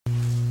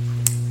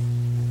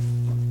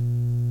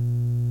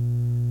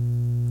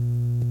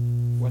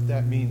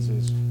that means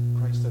is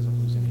Christ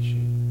doesn't lose any sheep.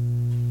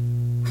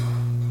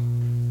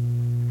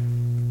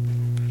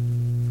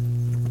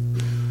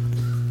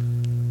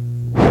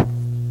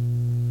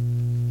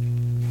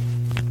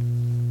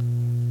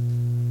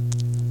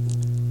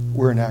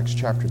 We're in Acts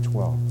chapter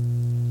 12.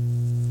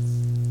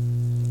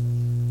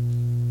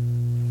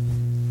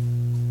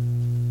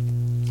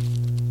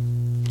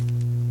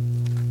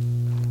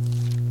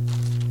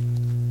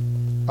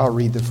 I'll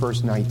read the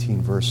first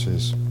 19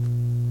 verses.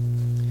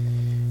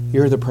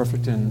 Hear the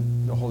perfect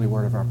and the holy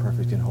word of our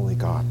perfect and holy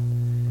God.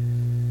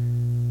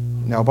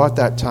 Now about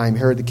that time,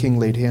 Herod the king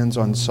laid hands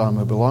on some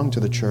who belonged to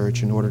the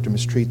church in order to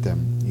mistreat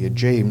them. He had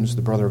James,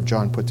 the brother of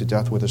John, put to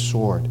death with a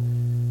sword.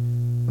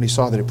 When he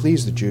saw that it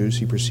pleased the Jews,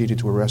 he proceeded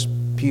to arrest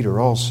Peter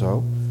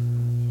also.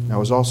 Now it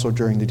was also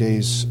during the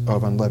days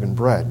of unleavened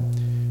bread.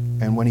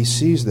 And when he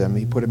seized them,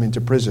 he put him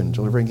into prison,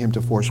 delivering him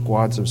to 4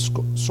 squads of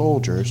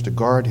soldiers to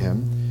guard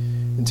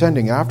him,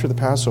 intending after the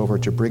Passover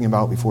to bring him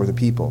out before the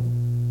people.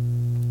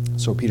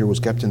 So Peter was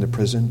kept in the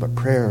prison, but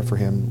prayer for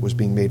him was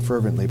being made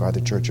fervently by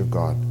the church of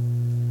God.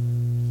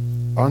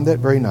 On that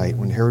very night,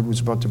 when Herod was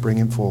about to bring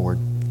him forward,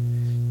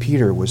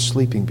 Peter was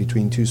sleeping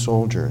between 2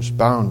 soldiers,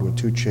 bound with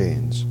 2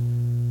 chains.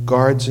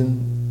 Guards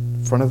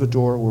in front of the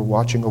door were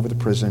watching over the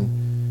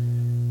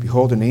prison.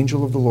 Behold, an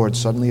angel of the Lord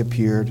suddenly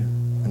appeared,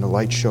 and a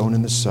light shone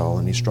in the cell,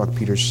 and he struck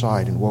Peter's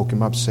side and woke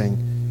him up, saying,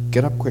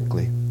 "Get up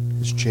quickly."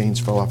 His chains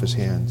fell off his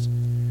hands.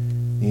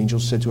 The angel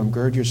said to him,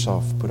 "Gird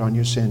yourself, put on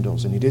your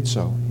sandals." And he did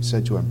so. He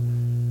said to him,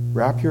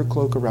 "Wrap your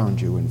cloak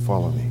around you and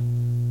follow me."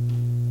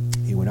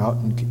 He went out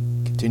and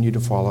continued to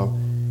follow.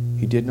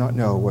 He did not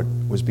know what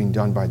was being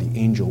done by the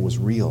angel was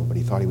real, but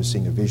he thought he was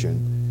seeing a vision.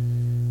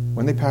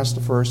 When they passed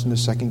the first and the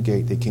second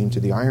gate, they came to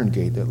the iron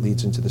gate that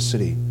leads into the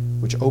city,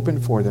 which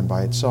opened for them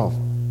by itself.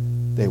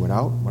 They went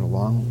out, went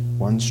along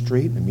one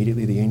street, and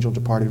immediately the angel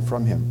departed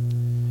from him.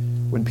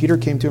 When Peter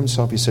came to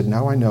himself, he said,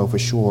 "Now I know for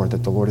sure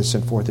that the Lord has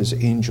sent forth his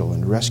angel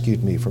and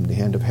rescued me from the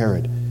hand of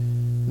Herod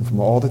and from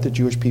all that the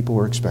Jewish people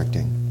were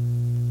expecting."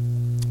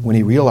 When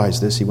he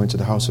realized this, he went to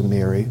the house of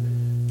Mary,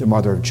 the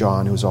mother of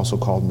John, who was also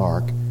called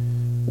Mark,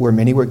 where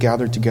many were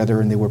gathered together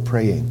and they were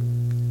praying.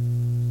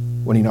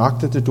 When he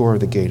knocked at the door of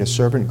the gate, a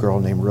servant girl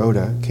named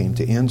Rhoda came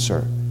to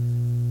answer.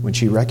 When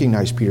she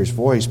recognized Peter's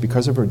voice,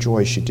 because of her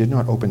joy, she did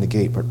not open the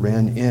gate, but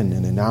ran in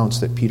and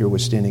announced that Peter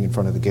was standing in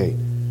front of the gate.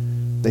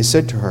 They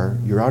said to her,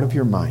 "You're out of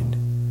your mind."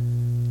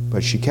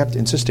 But she kept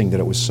insisting that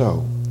it was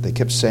so. They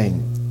kept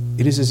saying,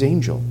 "It is his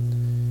angel."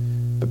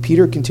 But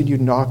Peter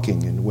continued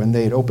knocking, and when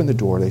they had opened the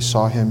door, they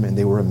saw him and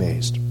they were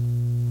amazed.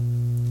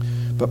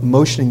 But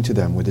motioning to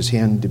them with his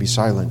hand to be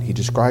silent, he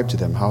described to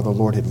them how the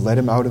Lord had led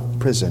him out of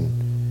prison.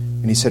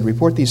 And he said,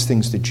 "Report these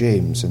things to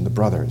James and the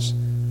brothers."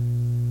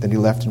 Then he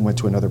left and went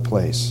to another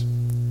place.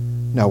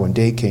 Now when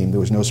day came, there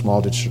was no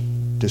small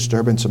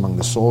disturbance among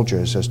the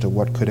soldiers as to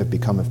what could have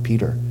become of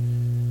Peter.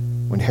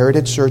 When Herod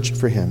had searched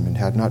for him and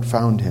had not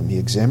found him, he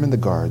examined the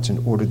guards and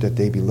ordered that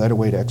they be led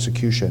away to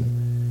execution.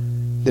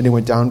 Then he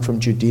went down from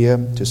Judea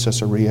to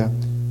Caesarea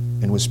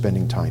and was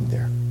spending time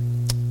there.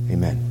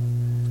 Amen.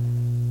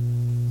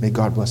 May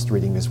God bless the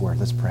reading of his word.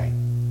 Let's pray.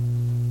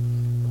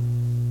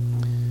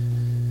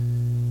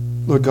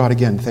 Lord God,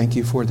 again, thank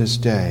you for this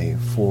day,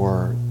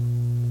 for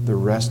the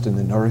rest and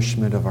the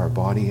nourishment of our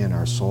body and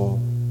our soul.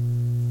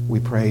 We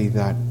pray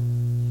that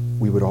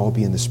we would all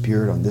be in the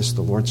Spirit on this,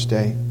 the Lord's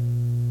Day,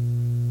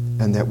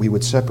 and that we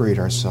would separate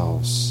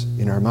ourselves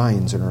in our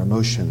minds and our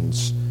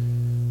emotions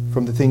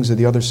from the things of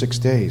the other 6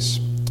 days,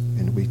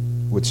 and we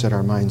would set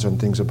our minds on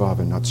things above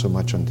and not so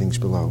much on things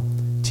below.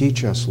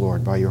 Teach us,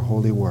 Lord, by your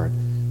holy word.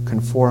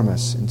 Conform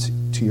us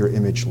to your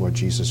image, Lord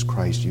Jesus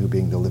Christ, you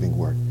being the living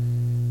word.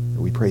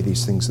 We pray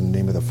these things in the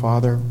name of the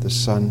Father, the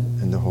Son,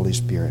 and the Holy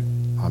Spirit.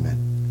 Amen.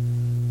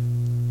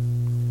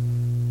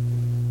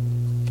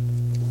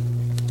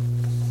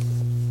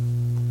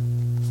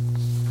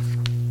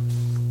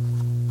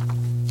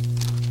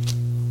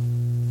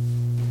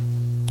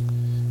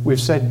 We've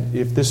said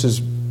if this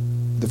is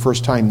the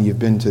first time you've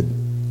been to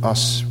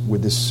us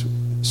with this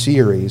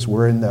series,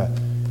 we're in the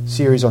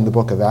series on the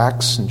book of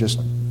Acts, and just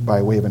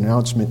by way of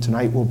announcement,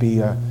 tonight will be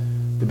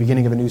the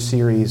beginning of a new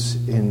series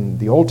in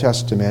the Old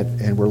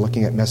Testament, and we're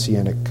looking at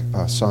Messianic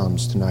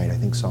Psalms tonight. I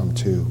think Psalm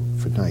 2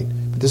 for tonight.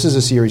 But this is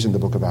a series in the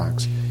book of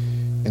Acts.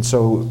 And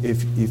so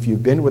if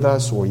you've been with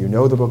us or you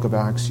know the book of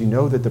Acts, you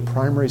know that the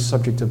primary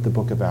subject of the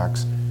book of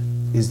Acts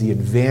is the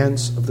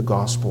advance of the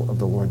gospel of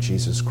the Lord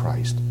Jesus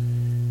Christ.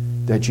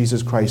 That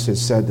Jesus Christ has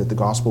said that the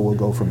gospel will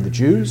go from the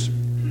Jews,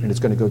 and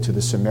it's going to go to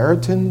the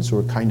Samaritans,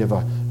 or kind of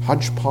a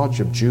hodgepodge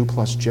of Jew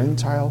plus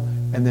Gentile,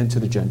 and then to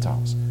the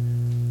Gentiles.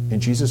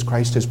 And Jesus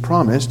Christ has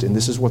promised, and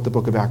this is what the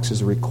book of Acts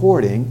is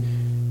recording,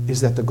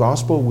 is that the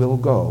gospel will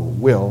go,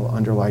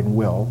 underline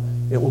will,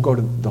 it will go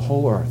to the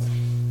whole earth.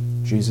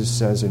 Jesus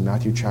says in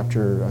Matthew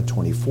chapter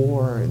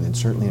 24, and then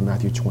certainly in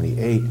Matthew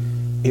 28,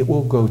 it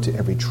will go to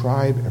every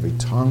tribe, every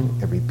tongue,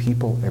 every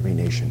people, every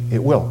nation.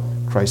 It will.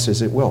 Christ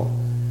says it will.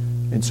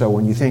 And so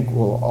when you think,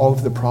 well, all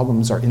of the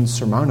problems are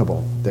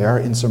insurmountable, they are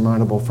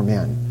insurmountable for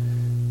man,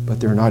 but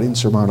they're not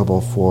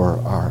insurmountable for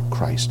our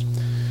Christ.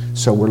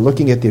 So we're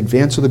looking at the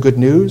advance of the good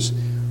news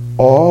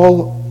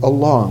all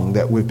along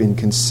that we've been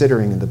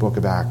considering in the book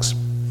of Acts.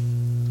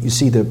 You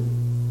see the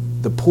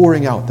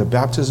pouring out, the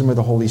baptism of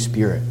the Holy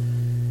Spirit,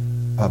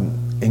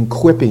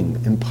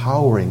 equipping,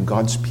 empowering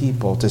God's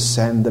people to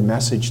send the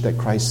message that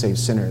Christ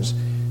saves sinners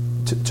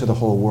to the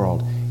whole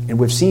world. And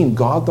we've seen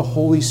God the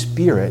Holy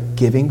Spirit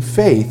giving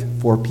faith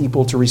for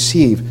people to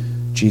receive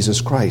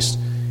Jesus Christ.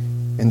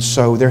 And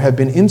so there have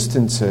been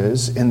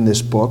instances in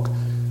this book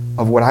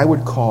of what I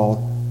would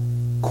call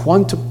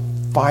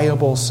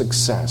quantifiable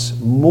success.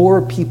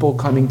 More people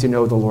coming to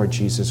know the Lord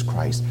Jesus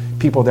Christ.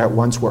 People that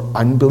once were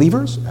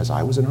unbelievers, as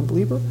I was an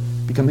unbeliever,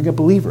 becoming a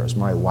believer. As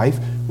my wife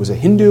was a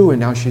Hindu and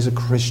now she's a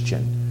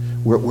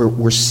Christian.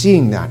 We're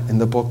seeing that in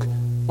the book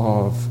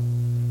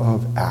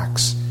of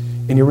Acts.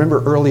 And you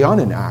remember early on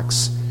in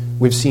Acts,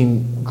 we've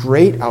seen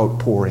great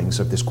outpourings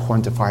of this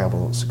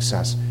quantifiable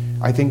success.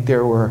 I think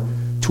there were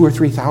 2,000 or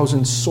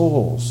 3,000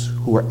 souls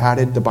who were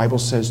added, the Bible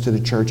says, to the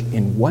church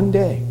in one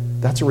day.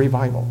 That's a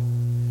revival.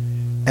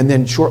 And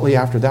then shortly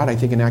after that, I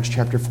think in Acts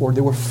chapter 4,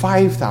 there were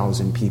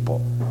 5,000 people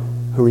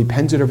who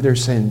repented of their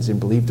sins and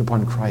believed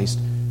upon Christ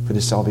for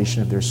the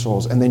salvation of their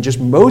souls. And then just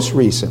most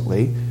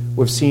recently,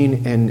 we've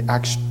seen in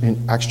Acts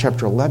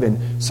chapter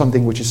 11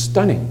 something which is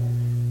stunning.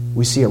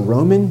 We see a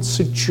Roman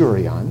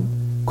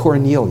centurion,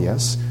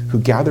 Cornelius, who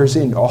gathers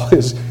in all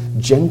his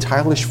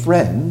Gentilish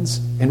friends,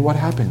 and what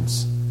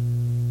happens?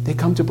 They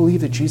come to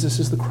believe that Jesus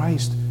is the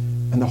Christ,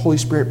 and the Holy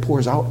Spirit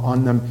pours out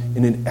on them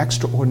in an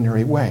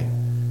extraordinary way.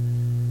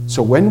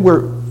 So when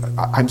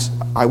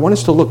I want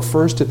us to look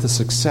first at the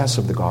success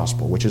of the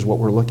gospel, which is what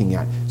we're looking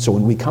at. So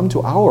when we come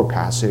to our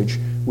passage,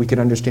 we can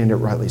understand it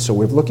rightly. So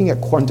we're looking at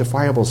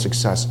quantifiable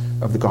success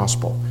of the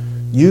gospel.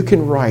 You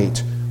can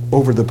write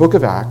over the book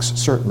of Acts,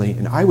 certainly,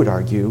 and I would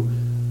argue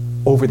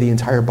over the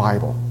entire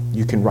Bible.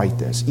 You can write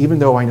this, even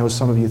though I know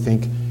some of you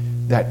think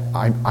that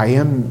I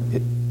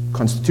am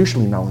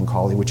constitutionally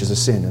melancholy, which is a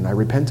sin, and I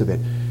repent of it,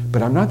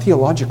 but I'm not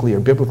theologically or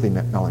biblically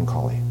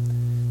melancholy.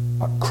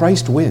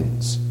 Christ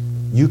wins.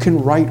 You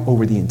can write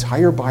over the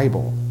entire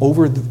Bible,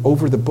 over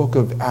the book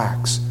of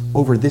Acts,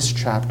 over this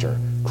chapter.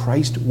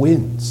 Christ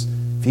wins.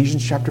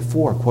 Ephesians chapter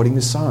 4, quoting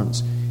the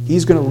Psalms.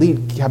 He's going to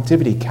lead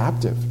captivity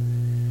captive.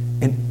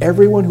 And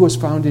everyone who is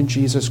found in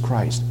Jesus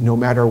Christ, no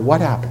matter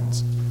what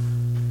happens,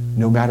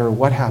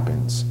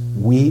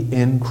 we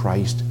in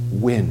Christ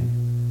win.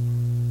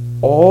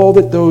 All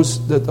that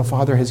those that the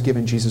Father has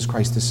given Jesus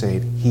Christ to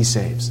save, he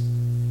saves.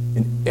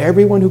 And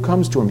everyone who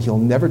comes to him, he'll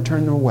never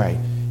turn them away.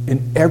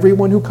 And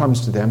everyone who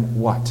comes to them,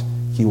 what?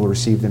 He will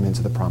receive them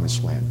into the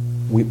promised land.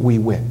 We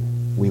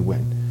win. We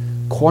win.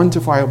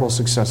 Quantifiable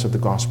success of the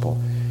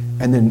gospel.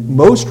 And then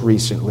most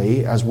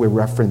recently, as we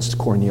referenced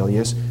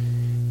Cornelius,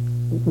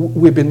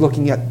 we've been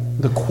looking at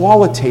the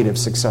qualitative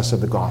success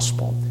of the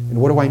gospel.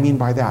 And what do I mean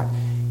by that?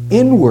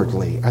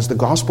 Inwardly, as the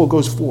gospel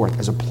goes forth,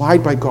 as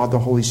applied by God the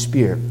Holy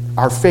Spirit,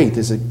 our faith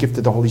is a gift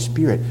of the Holy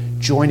Spirit,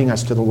 joining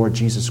us to the Lord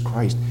Jesus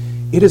Christ.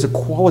 It is a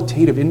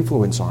qualitative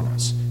influence on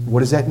us.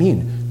 What does that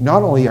mean?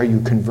 Not only are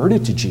you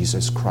converted to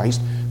Jesus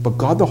Christ, but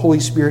God the Holy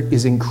Spirit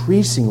is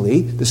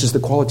increasingly, this is the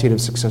qualitative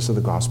success of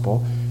the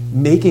gospel,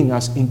 making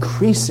us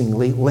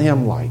increasingly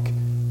lamb-like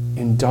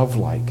and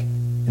dove-like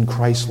and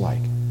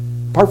Christ-like.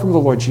 Apart from the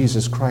Lord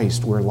Jesus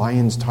Christ, we're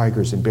lions,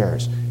 tigers, and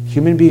bears.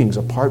 Human beings,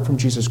 apart from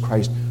Jesus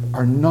Christ,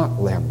 are not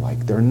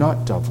lamb-like. They're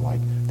not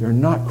dove-like. They're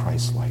not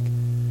Christ-like.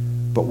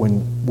 But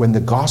when the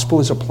gospel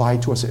is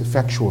applied to us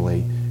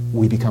effectually,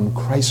 we become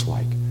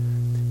Christ-like.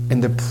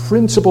 And the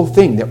principal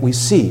thing that we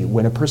see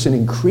when a person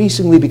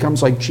increasingly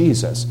becomes like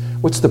Jesus,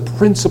 what's the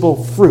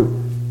principal fruit?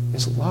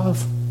 Is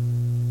love.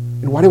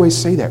 And why do I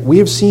say that? We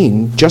have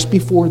seen, just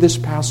before this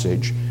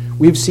passage,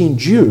 we have seen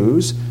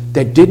Jews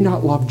that did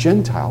not love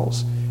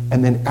Gentiles.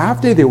 And then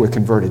after they were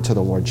converted to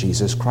the Lord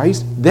Jesus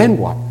Christ, then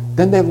what?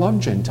 Then they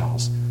loved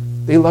Gentiles.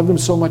 They loved them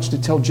so much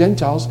to tell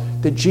Gentiles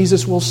that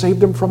Jesus will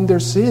save them from their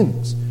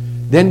sins.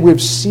 Then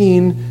we've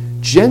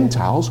seen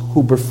Gentiles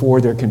who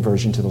before their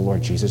conversion to the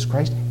Lord Jesus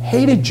Christ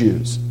hated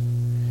Jews.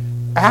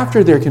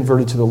 After they're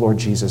converted to the Lord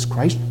Jesus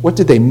Christ, what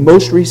did they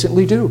most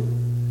recently do?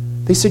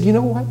 They said, you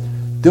know what?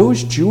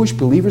 Those Jewish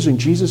believers in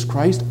Jesus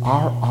Christ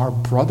are our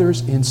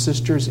brothers and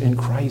sisters in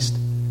Christ.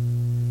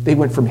 They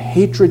went from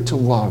hatred to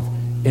love,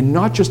 and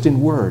not just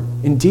in word.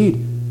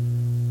 Indeed,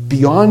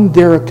 beyond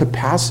their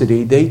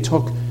capacity, they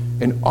took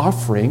an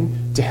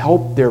offering to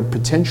help their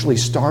potentially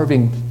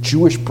starving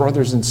Jewish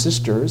brothers and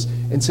sisters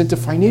and sent a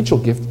financial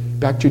gift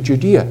back to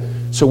Judea.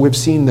 So we've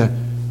seen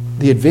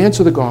the advance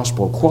of the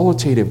gospel,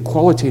 quantitative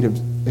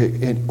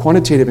and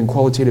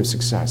qualitative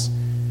success.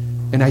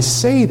 And I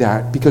say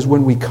that because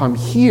when we come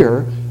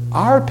here,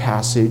 our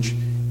passage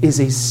is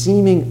a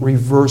seeming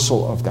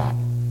reversal of that.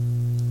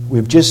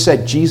 We've just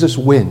said Jesus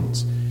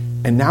wins.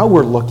 And now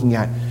we're looking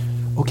at,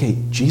 okay,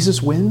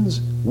 Jesus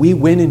wins? We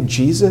win in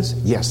Jesus?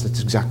 Yes,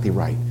 that's exactly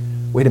right.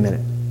 Wait a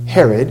minute.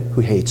 Herod,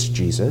 who hates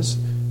Jesus,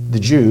 the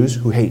Jews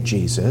who hate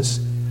Jesus,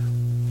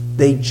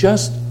 they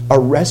just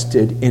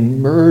arrested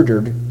and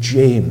murdered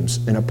James,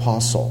 an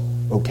apostle,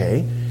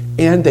 okay?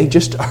 And they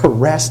just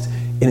arrest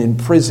and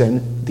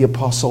imprison the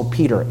Apostle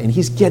Peter. And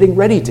he's getting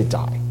ready to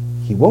die.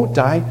 He won't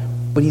die,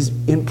 but he's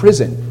in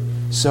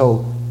prison.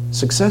 So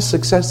success,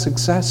 success,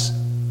 success,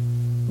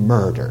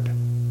 murdered.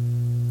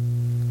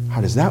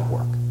 How does that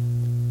work?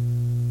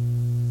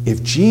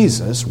 If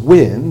Jesus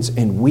wins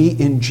and we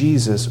in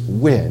Jesus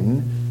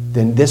win,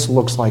 then this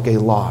looks like a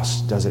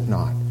loss, does it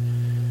not?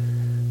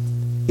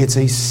 It's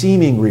a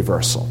seeming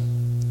reversal.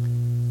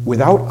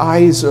 Without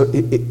eyes,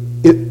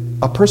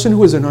 a person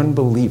who is an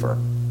unbeliever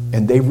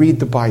and they read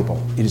the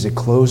Bible, it is a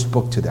closed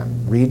book to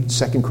them. Read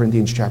 2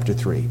 Corinthians chapter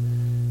 3.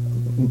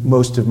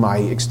 Most of my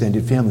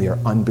extended family are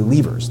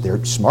unbelievers.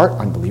 They're smart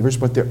unbelievers,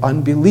 but they're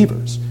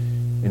unbelievers.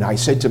 And I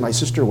said to my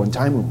sister one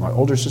time, my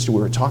older sister,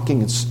 we were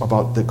talking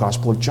about the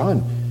Gospel of John.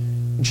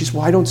 And she said,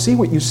 well, I don't see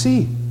what you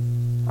see.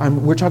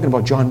 We're talking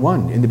about John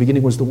 1. In the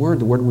beginning was the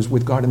Word was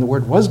with God, and the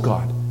Word was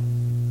God.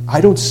 I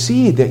don't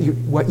see that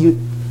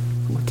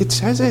it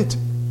says it.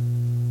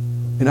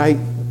 And I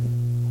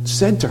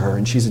said to her,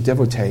 and she's a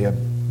devotee of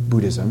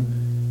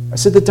Buddhism, I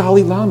said the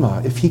Dalai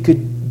Lama, if he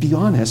could be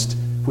honest,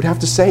 would have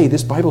to say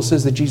this Bible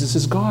says that Jesus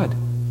is God.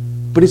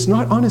 But it's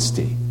not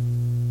honesty.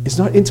 It's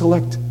not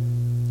intellect.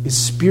 It's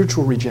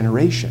spiritual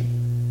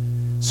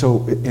regeneration.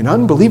 So an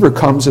unbeliever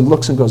comes and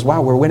looks and goes,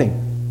 wow, we're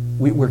winning.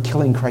 We're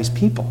killing Christ's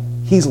people.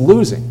 He's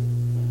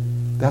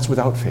losing. That's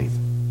without faith.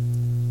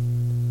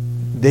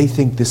 They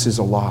think this is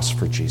a loss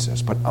for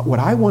Jesus. But what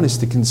I want us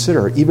to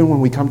consider, even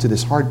when we come to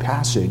this hard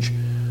passage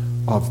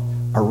of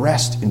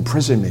arrest,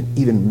 imprisonment,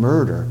 even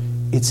murder,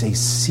 it's a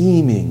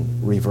seeming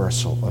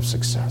reversal of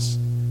success.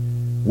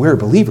 We're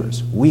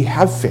believers. We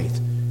have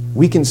faith.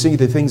 We can see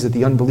the things that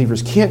the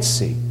unbelievers can't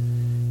see.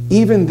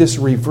 Even this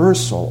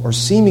reversal or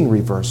seeming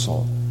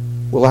reversal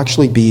will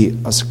actually be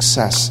a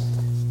success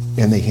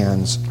in the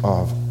hands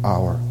of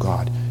our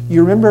God.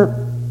 You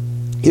remember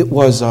it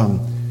was,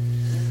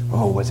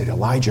 was it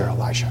Elijah or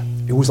Elisha?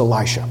 It was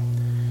Elisha.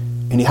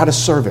 And he had a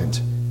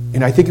servant.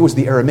 And I think it was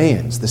the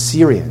Arameans, the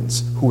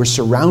Syrians, who were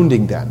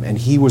surrounding them. And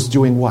he was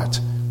doing what?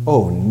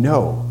 Oh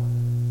no,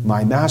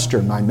 my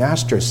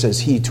master, says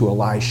he to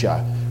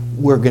Elisha,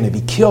 we're going to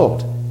be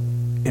killed.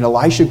 And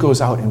Elisha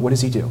goes out, and what does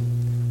he do?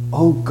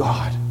 Oh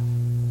God,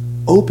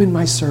 open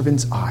my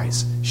servant's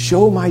eyes.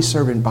 Show my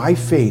servant by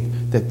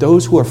faith that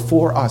those who are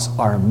for us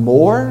are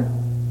more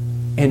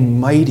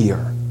and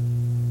mightier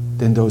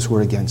than those who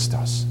are against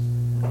us.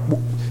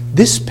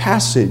 This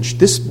passage,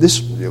 this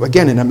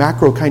again, in a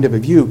macro kind of a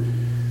view,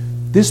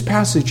 this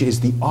passage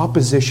is the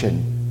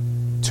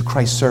opposition to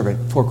Christ's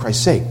servant for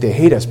Christ's sake. They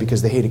hate us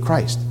because they hated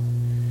Christ.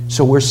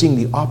 So we're seeing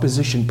the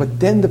opposition, but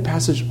then the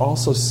passage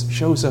also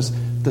shows us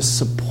the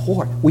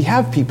support. We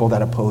have people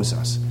that oppose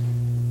us,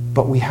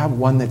 but we have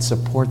one that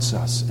supports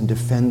us and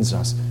defends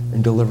us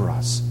and delivers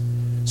us.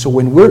 So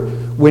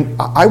when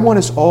I want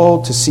us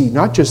all to see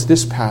not just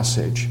this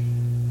passage,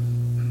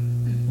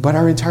 but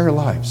our entire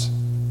lives.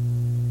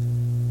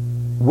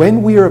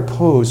 When we are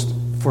opposed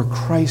for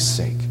Christ's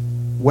sake,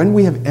 when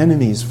we have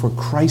enemies for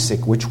Christ's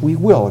sake, which we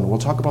will, and we'll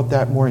talk about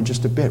that more in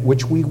just a bit,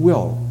 which we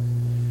will,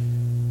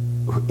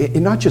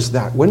 and not just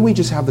that, when we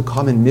just have the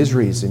common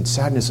miseries and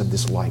sadness of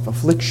this life,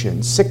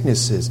 affliction,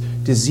 sicknesses,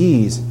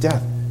 disease,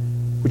 death,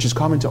 which is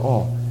common to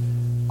all,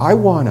 I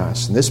want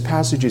us, and this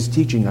passage is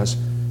teaching us,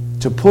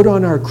 to put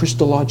on our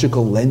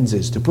Christological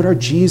lenses, to put our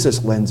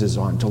Jesus lenses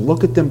on, to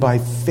look at them by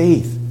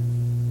faith.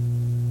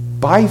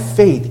 By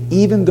faith,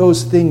 even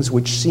those things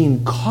which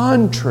seem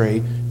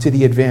contrary to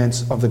the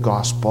advance of the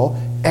gospel,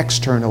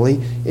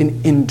 externally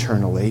and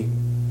internally,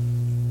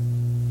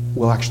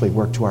 will actually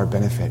work to our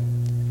benefit.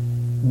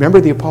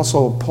 Remember, the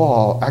Apostle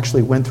Paul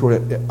actually went through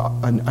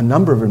a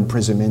number of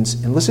imprisonments,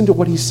 and listen to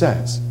what he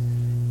says.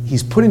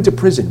 He's put into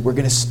prison. We're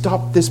going to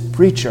stop this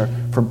preacher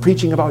from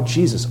preaching about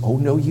Jesus. Oh,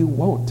 no, you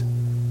won't.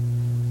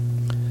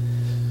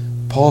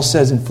 Paul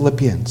says in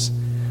Philippians,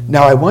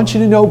 now I want you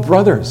to know,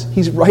 brothers,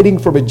 he's writing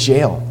from a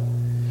jail,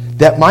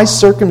 that my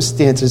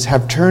circumstances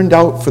have turned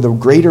out for the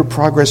greater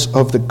progress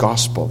of the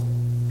gospel,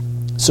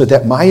 so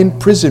that my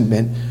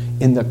imprisonment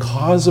in the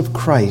cause of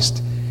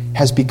Christ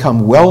has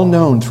become well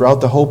known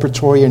throughout the whole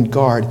Praetorian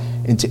Guard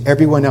and to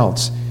everyone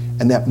else,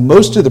 and that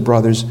most of the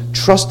brothers,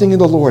 trusting in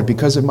the Lord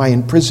because of my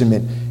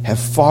imprisonment, have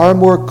far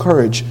more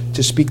courage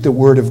to speak the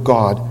word of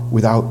God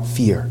without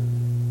fear.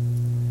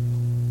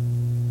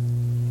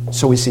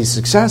 So we see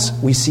success,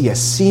 we see a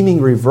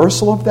seeming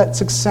reversal of that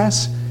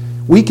success.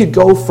 We could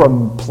go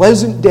from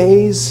pleasant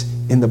days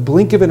in the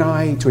blink of an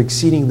eye to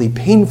exceedingly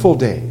painful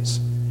days.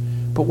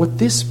 But what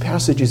this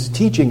passage is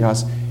teaching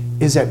us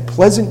is that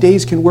pleasant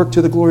days can work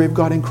to the glory of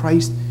God in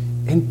Christ,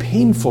 and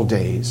painful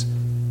days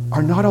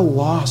are not a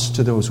loss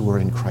to those who are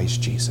in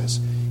Christ Jesus.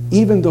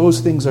 Even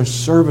those things are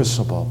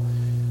serviceable.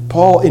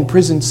 Paul in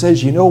prison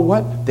says, you know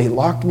what? They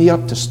locked me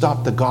up to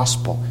stop the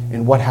gospel.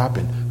 And what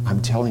happened?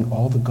 I'm telling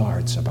all the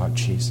guards about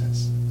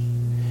Jesus.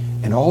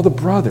 And all the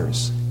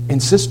brothers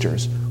and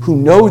sisters who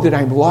know that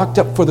I'm locked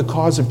up for the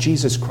cause of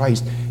Jesus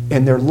Christ,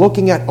 and they're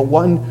looking at a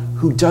one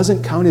who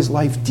doesn't count his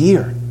life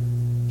dear.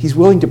 He's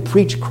willing to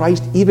preach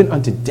Christ even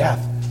unto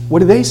death. What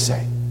do they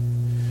say?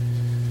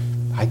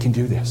 I can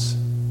do this.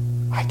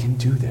 I can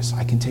do this.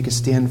 I can take a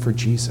stand for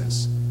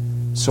Jesus.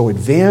 So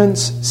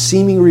advance,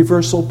 seeming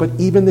reversal, but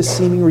even the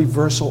seeming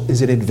reversal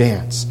is an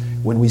advance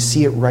when we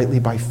see it rightly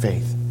by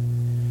faith.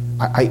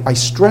 I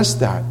stress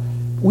that.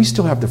 We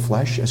still have the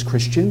flesh as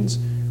Christians.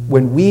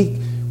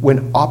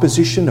 When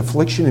opposition,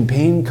 affliction, and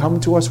pain come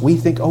to us, we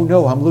think, oh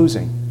no, I'm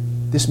losing.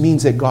 This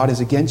means that God is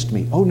against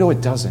me. Oh no,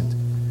 it doesn't.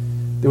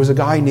 There was a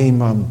guy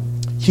named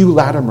Hugh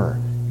Latimer.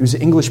 He was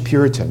an English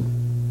Puritan.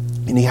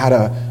 And he had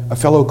a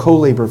fellow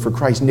co-laborer for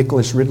Christ,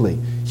 Nicholas Ridley.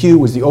 Hugh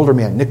was the older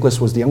man. Nicholas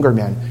was the younger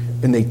man.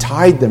 And they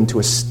tied them to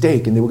a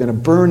stake, and they were going to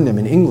burn them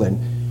in England.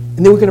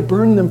 And they were going to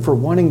burn them for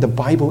wanting the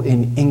Bible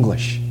in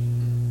English.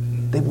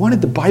 They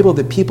wanted the Bible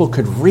that people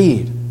could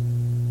read.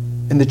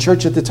 And the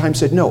church at the time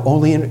said, no,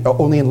 only in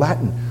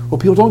Latin. Well,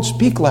 people don't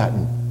speak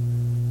Latin.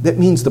 That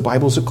means the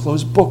Bible's a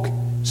closed book.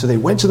 So they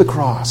went to the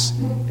cross,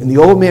 and the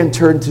old man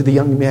turned to the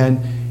young man,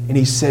 and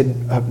he said,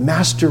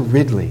 Master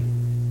Ridley,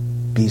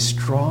 be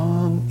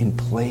strong and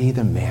play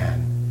the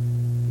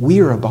man. We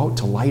are about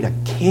to light a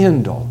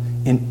candle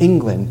in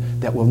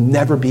England that will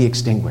never be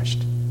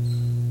extinguished.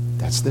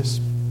 That's this.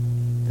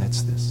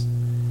 That's this.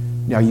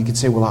 Now you could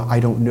say, well, I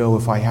don't know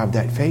if I have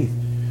that faith.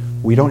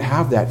 We don't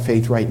have that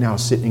faith right now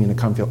sitting in a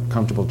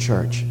comfortable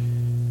church.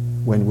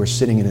 When we're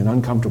sitting in an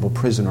uncomfortable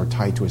prison or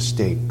tied to a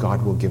stake,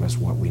 God will give us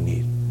what we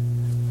need.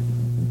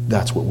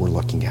 That's what we're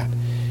looking at.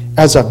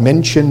 As I've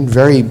mentioned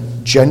very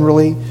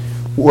generally,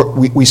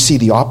 we see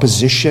the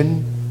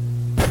opposition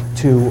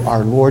to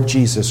our Lord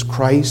Jesus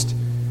Christ.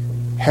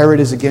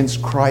 Herod is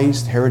against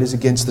Christ. Herod is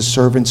against the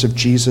servants of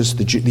Jesus.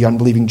 The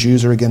unbelieving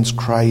Jews are against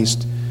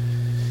Christ.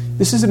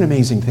 This is an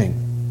amazing thing.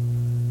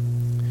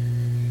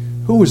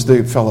 Who was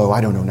the fellow,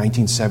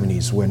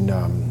 1970s,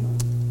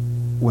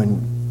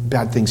 when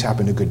bad things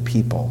happen to good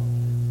people?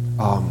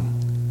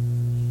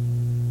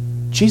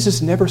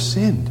 Jesus never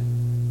sinned.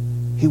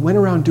 He went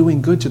around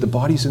doing good to the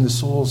bodies and the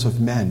souls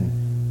of men,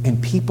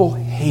 and people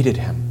hated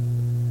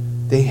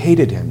him. They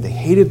hated him. They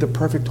hated the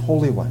perfect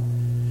Holy One.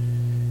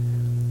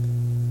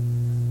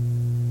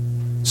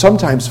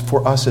 Sometimes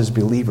for us as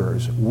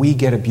believers, we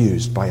get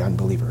abused by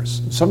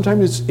unbelievers.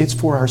 Sometimes it's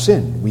for our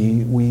sin.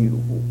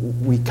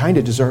 We kind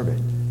of deserve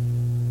it.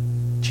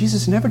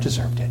 Jesus never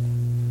deserved it.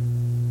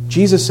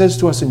 Jesus says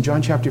to us in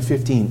John chapter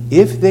 15,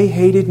 if they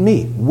hated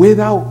me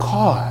without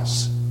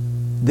cause,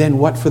 then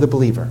what for the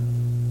believer?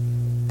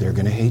 They're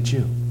going to hate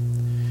you.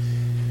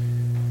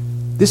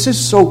 This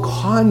is so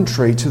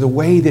contrary to the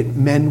way that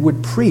men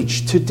would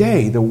preach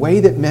today. The way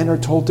that men are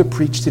told to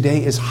preach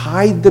today is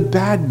hide the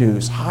bad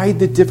news, hide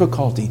the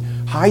difficulty,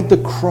 hide the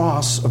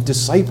cross of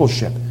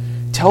discipleship.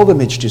 Tell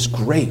them it's just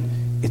great.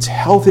 It's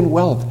health and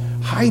wealth.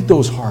 Hide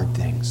those hard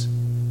things.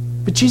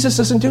 But Jesus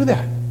doesn't do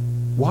that.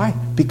 Why?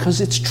 Because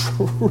it's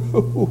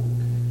true.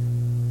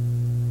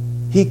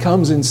 He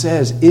comes and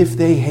says, if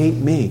they hate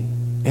me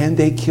and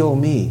they kill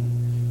me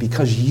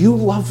because you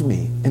love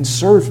me and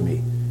serve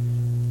me,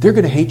 they're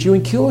going to hate you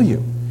and kill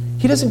you.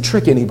 He doesn't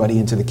trick anybody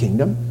into the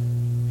kingdom.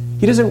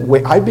 He doesn't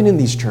wait. I've been in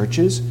these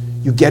churches.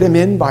 You get them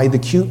in by the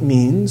cute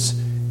means,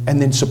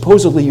 and then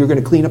supposedly you're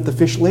going to clean up the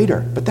fish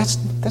later. But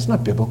that's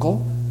not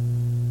biblical.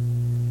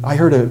 I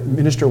heard a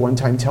minister one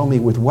time tell me,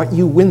 with what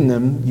you win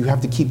them, you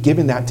have to keep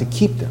giving that to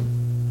keep them.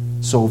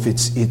 So if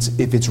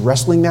it's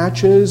wrestling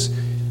matches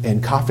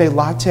and cafe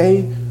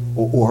latte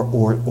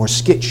or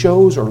skit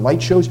shows or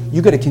light shows,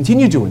 you got to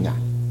continue doing that.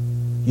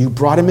 You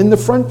brought him in the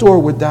front door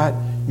with that.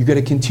 You got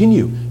to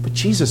continue. But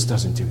Jesus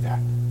doesn't do that.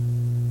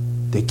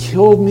 They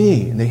killed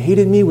me and they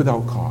hated me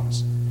without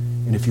cause.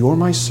 And if you're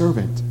my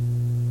servant,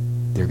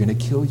 they're going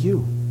to kill you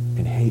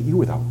and hate you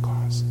without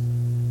cause.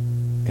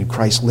 And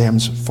Christ's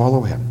lambs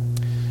follow him.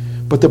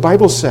 But the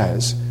Bible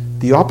says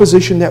the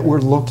opposition that we're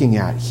looking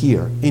at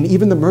here, and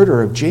even the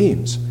murder of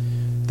James,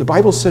 the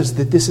Bible says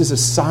that this is a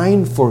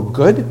sign for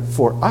good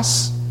for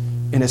us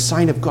and a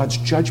sign of God's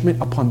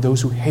judgment upon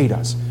those who hate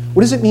us.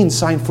 What does it mean,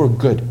 sign for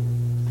good?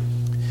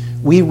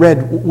 We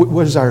read,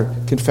 what is our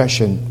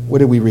confession? What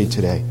did we read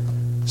today?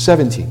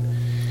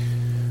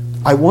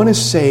 17. I want to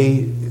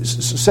say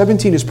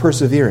 17 is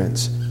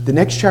perseverance. The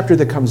next chapter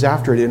that comes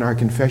after it in our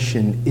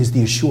confession is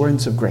the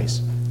assurance of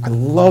grace. I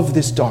love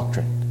this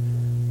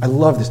doctrine. I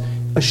love this.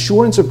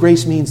 Assurance of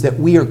grace means that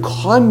we are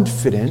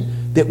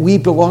confident that we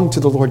belong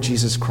to the Lord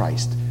Jesus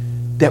Christ,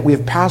 that we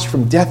have passed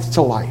from death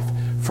to life,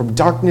 from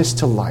darkness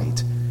to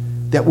light,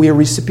 that we are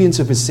recipients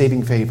of his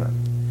saving favor.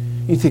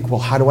 You think, well,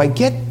 how do I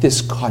get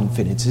this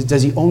confidence?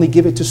 Does he only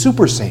give it to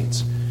super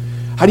saints?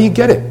 How do you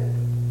get it?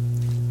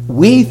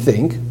 We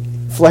think,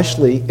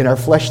 in our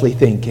fleshly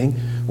thinking,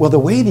 well, the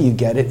way that you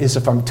get it is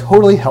if I'm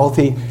totally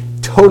healthy,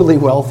 totally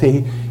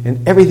wealthy,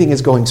 and everything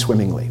is going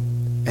swimmingly.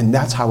 And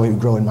that's how I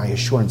grow in my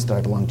assurance that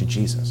I belong to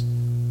Jesus.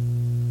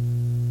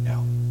 No.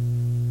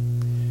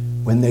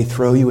 When they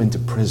throw you into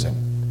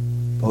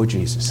prison, oh,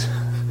 Jesus,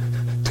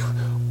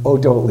 oh,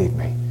 don't leave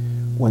me.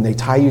 When they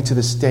tie you to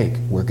the stake,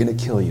 we're going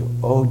to kill you.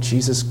 Oh,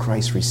 Jesus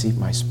Christ, receive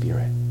my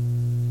spirit.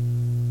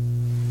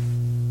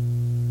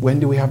 When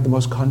do we have the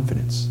most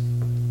confidence?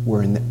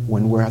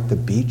 When we're at the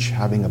beach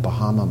having a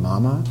Bahama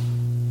Mama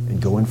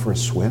and going for a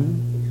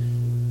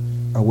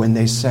swim? or when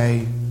they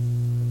say,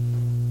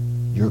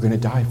 you're going to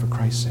die for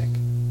Christ's sake?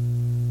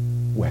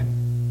 When?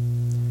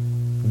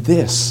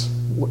 This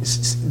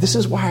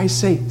is why I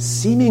say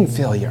seeming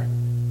failure.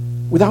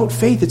 Without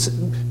faith,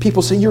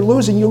 people say, you're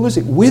losing.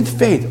 With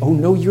faith, oh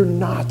no, you're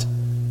not.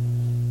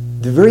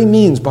 The very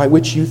means by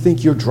which you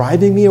think you're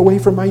driving me away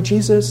from my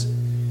Jesus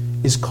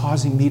is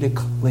causing me to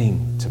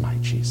cling to my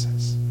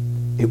Jesus.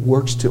 It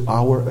works to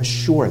our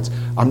assurance.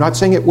 I'm not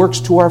saying it works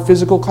to our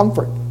physical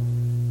comfort.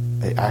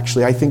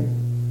 Actually, I think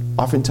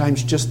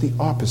oftentimes just the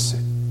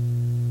opposite.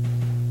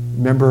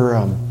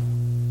 Remember,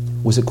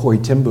 was it Corrie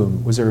ten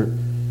Boom? Was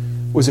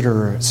it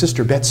her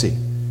sister Betsy?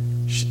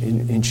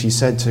 And she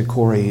said to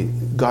Corrie,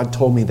 God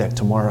told me that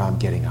tomorrow I'm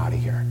getting out of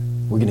here.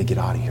 We're going to get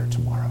out of here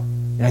tomorrow.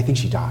 And I think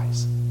she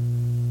dies.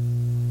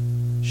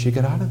 She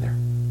got out of there.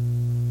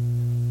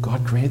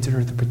 God granted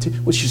her the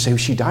petition. Well, she say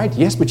she died?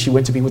 Yes, but she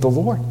went to be with the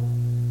Lord.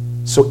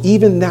 So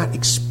even that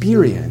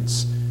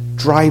experience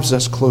drives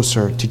us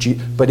closer to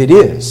Jesus. But it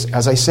is,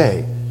 as I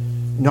say,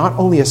 not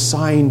only a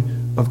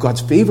sign of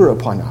God's favor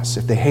upon us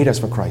if they hate us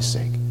for Christ's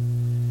sake,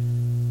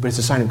 but it's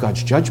a sign of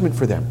God's judgment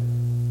for them.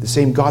 The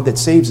same God that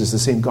saves is the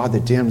same God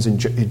that damns and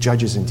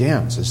judges and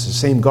damns. It's the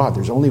same God.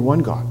 There's only one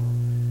God.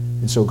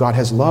 And so God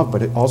has love,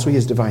 but also he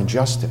has divine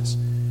justice.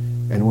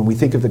 And when we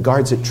think of the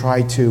guards that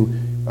try to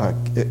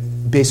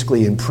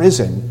basically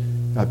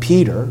imprison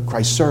Peter,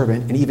 Christ's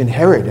servant, and even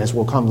Herod, as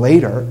will come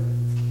later,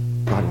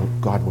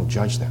 God will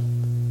judge them.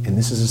 And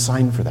this is a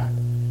sign for that.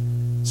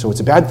 So it's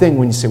a bad thing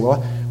when you say,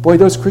 well, boy,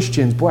 those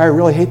Christians, boy, I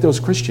really hate those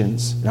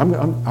Christians. And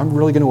I'm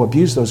really going to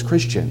abuse those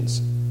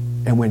Christians.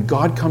 And when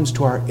God comes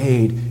to our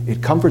aid,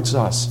 it comforts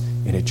us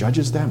and it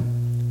judges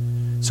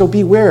them. So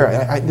beware.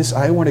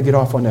 I want to get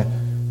off on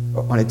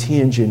a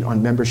tangent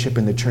on membership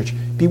in the church.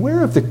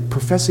 Beware of the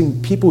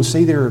professing people who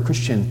say they're a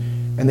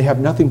Christian and they have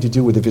nothing to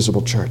do with the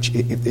visible church.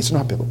 It's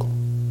not biblical.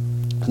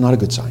 It's not a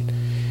good sign.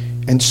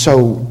 And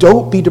so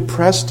don't be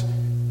depressed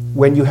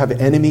when you have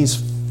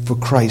enemies for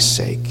Christ's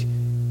sake.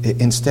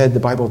 Instead,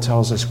 the Bible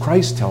tells us,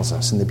 Christ tells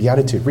us in the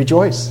Beatitude,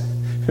 rejoice.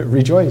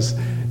 Rejoice.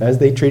 As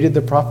they treated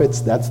the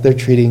prophets, that's they're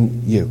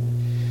treating you.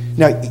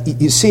 Now,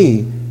 you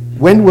see,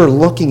 when we're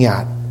looking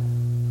at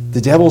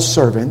the devil's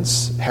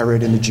servants,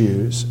 Herod and the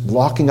Jews,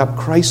 locking up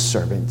Christ's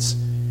servants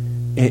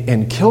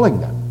and killing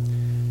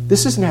them,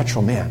 this is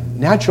natural man.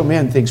 Natural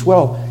man thinks,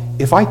 well,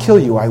 if I kill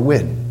you, I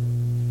win.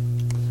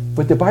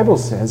 But the Bible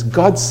says,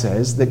 God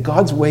says that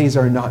God's ways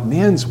are not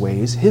man's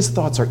ways. His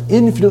thoughts are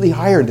infinitely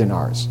higher than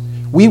ours.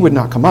 We would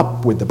not come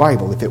up with the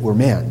Bible if it were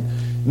man.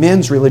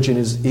 Man's religion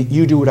is,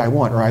 you do what I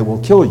want or I will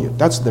kill you.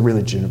 That's the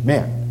religion of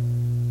man.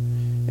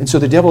 And so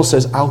the devil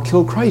says, I'll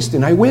kill Christ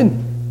and I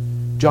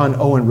win. John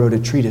Owen wrote a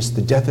treatise,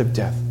 The Death of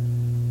Death.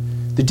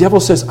 The devil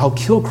says, I'll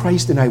kill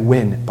Christ and I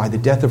win. By the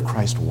death of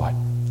Christ, what?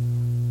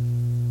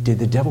 Did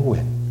the devil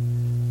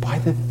win? By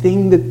the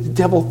thing that the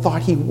devil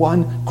thought he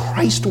won,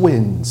 Christ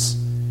wins.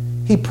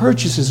 He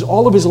purchases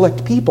all of his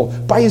elect people.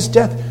 By his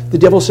death, the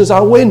devil says,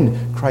 I'll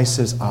win. Christ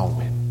says, I'll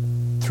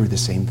win. Through the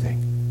same thing.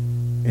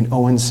 And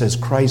Owen says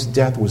Christ's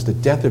death was the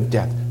death of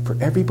death for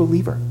every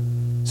believer.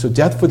 So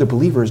death for the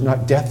believer is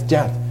not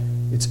death.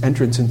 It's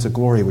entrance into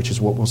glory, which is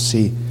what we'll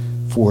see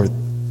for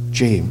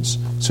James.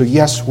 So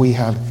yes, we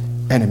have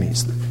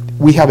enemies.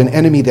 We have an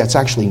enemy that's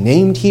actually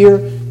named here.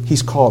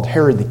 He's called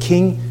Herod the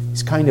King.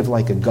 He's kind of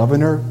like a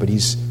governor, but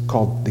he's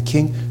called the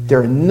king. There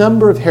are a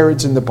number of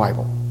Herods in the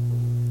Bible.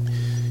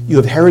 You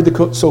have Herod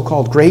the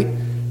so-called Great.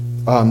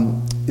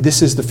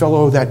 This is the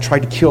fellow that tried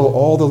to kill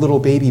all the little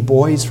baby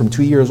boys from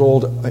 2 years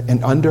old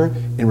and under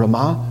in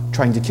Ramah,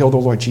 trying to kill the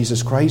Lord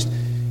Jesus Christ.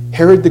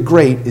 Herod the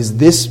Great is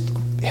this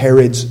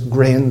Herod's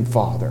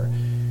grandfather.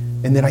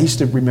 And then I used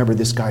to remember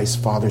this guy's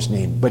father's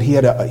name, but he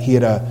had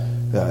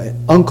a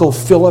Uncle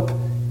Philip,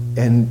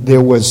 and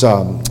there was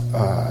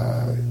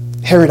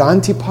Herod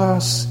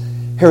Antipas.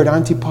 Herod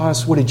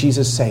Antipas, what did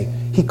Jesus say?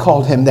 He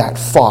called him that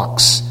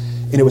fox.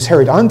 And it was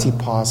Herod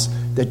Antipas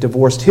that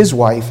divorced his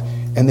wife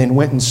and then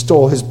went and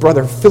stole his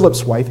brother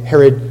Philip's wife.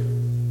 Herod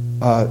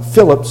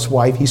Philip's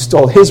wife, he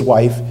stole his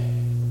wife,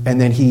 and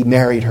then he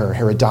married her,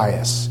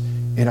 Herodias.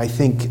 And I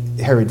think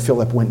Herod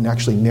Philip went and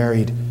actually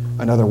married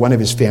another one of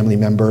his family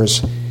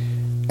members.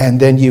 And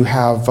then you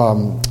have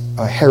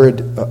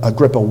Herod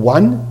Agrippa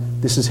I.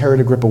 This is Herod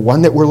Agrippa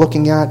I that we're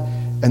looking at.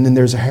 And then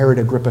there's a Herod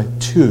Agrippa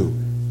II.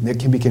 That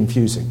can be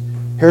confusing.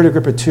 Herod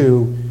Agrippa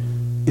II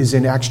is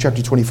in Acts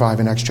chapter 25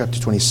 and Acts chapter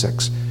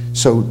 26.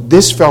 So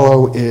this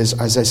fellow is,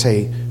 as I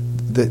say,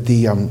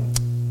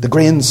 the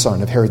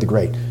grandson of Herod the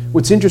Great.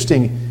 What's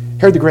interesting,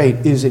 Herod the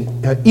Great is an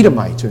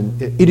Edomite, an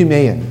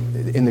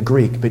Idumean in the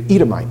Greek, but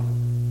Edomite.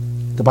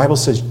 The Bible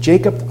says,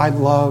 Jacob I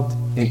loved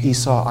and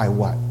Esau I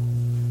what?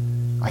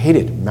 I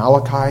hated.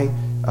 Malachi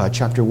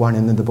chapter 1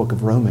 and then the book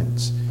of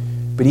Romans.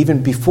 But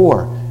even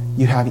before,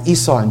 you have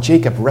Esau and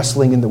Jacob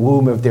wrestling in the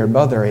womb of their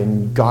mother,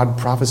 and God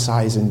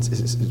prophesies and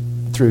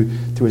through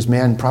his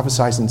man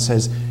prophesies and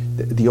says,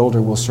 the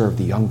older will serve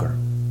the younger.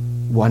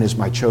 One is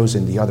my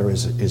chosen, the other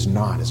is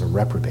not, is a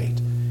reprobate.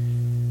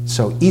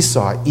 So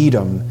Esau,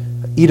 Edom,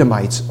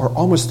 Edomites are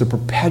almost the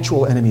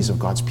perpetual enemies of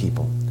God's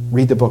people.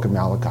 Read the book of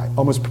Malachi.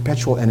 Almost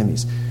perpetual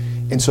enemies.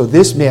 And so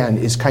this man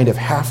is kind of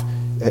half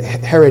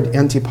Herod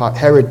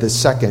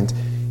II,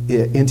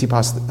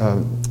 Antipas,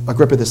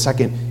 Agrippa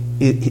II,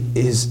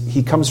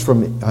 he comes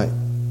from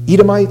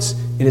Edomites,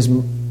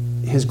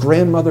 and his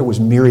grandmother was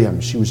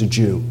Miriam. She was a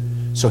Jew.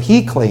 So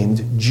he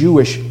claimed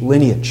Jewish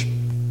lineage.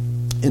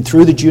 And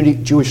through the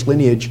Jewish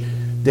lineage,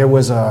 there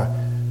was a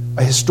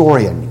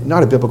historian,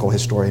 not a biblical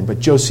historian, but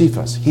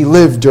Josephus. He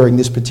lived during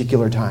this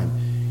particular time.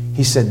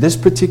 He said this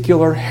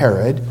particular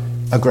Herod,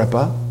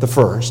 Agrippa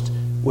I,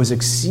 was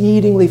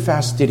exceedingly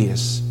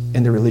fastidious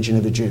in the religion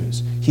of the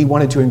Jews. He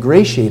wanted to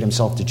ingratiate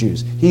himself to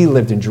Jews. He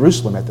lived in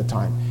Jerusalem at the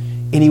time.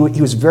 And he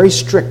was very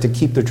strict to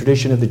keep the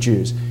tradition of the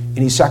Jews. And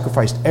he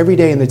sacrificed every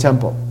day in the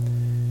temple.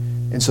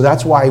 And so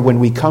that's why when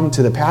we come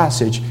to the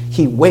passage,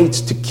 he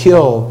waits to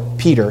kill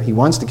Peter. He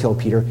wants to kill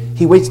Peter.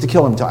 He waits to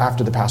kill him until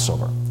after the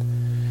Passover.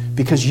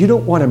 Because you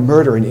don't want to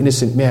murder an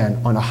innocent man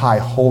on a high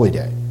holy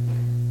day.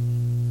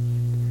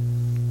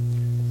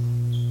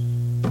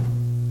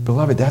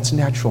 Beloved, that's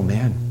natural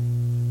man.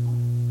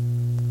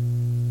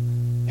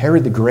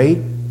 Herod the Great,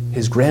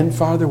 his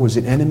grandfather was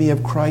an enemy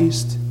of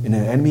Christ and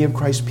an enemy of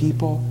Christ's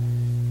people.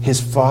 His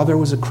father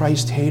was a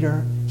Christ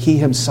hater. He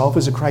himself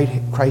was a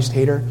Christ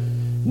hater.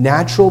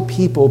 Natural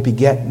people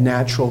beget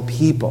natural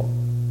people.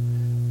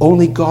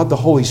 Only God the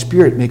Holy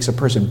Spirit makes a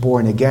person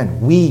born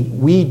again.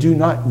 We do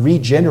not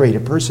regenerate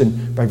a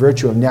person by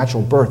virtue of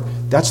natural birth.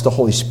 That's the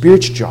Holy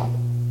Spirit's job.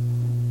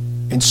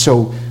 And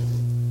so,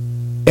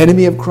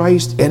 enemy of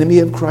Christ, enemy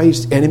of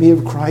Christ, enemy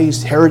of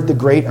Christ, Herod the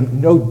Great,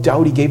 no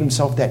doubt he gave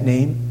himself that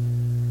name.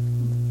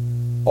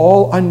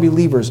 All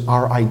unbelievers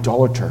are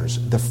idolaters.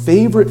 The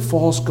favorite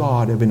false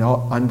god of an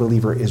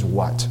unbeliever is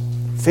what?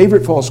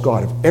 Favorite false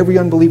god of every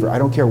unbeliever, I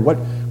don't care what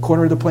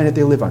corner of the planet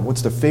they live on,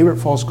 what's the favorite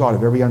false god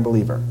of every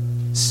unbeliever?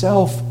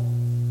 Self.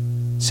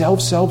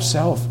 Self, self,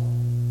 self.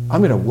 I'm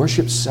going to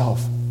worship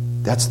self.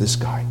 That's this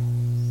guy.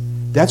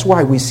 That's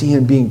why we see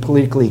him being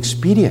politically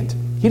expedient.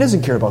 He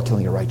doesn't care about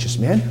killing a righteous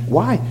man.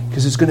 Why?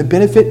 Because it's going to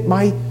benefit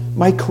my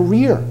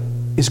career.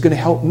 It's going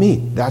to help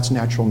me. That's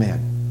natural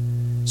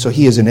man. So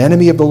he is an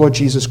enemy of the Lord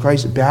Jesus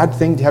Christ. A bad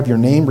thing to have your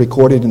name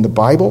recorded in the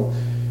Bible.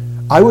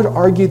 I would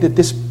argue that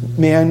this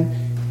man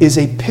is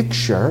a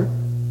picture,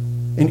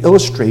 an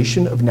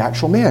illustration of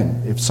natural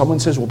man. If someone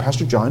says, well,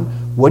 Pastor John,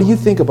 what do you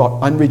think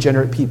about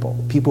unregenerate people?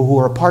 People who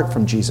are apart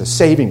from Jesus,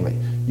 savingly.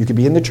 You could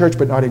be in the church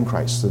but not in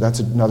Christ. So that's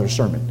another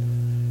sermon.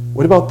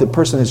 What about the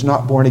person that's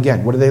not born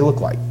again? What do they look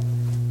like?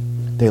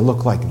 They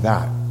look like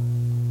that.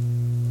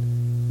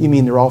 You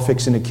mean they're all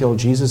fixing to kill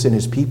Jesus and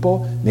his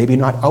people? Maybe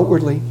not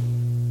outwardly.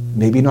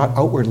 Maybe not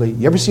outwardly.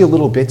 You ever see a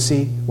little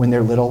bitsy when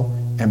they're little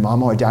and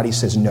mama or daddy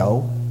says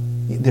no?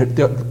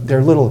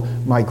 They're little.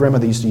 My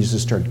grandmother used to use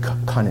this term,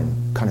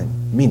 cunning. Cunning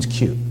means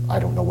cute. I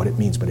don't know what it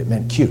means, but it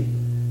meant cute.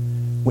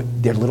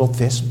 When their little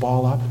fists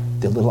ball up,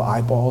 their little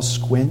eyeballs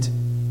squint,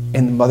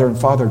 and the mother and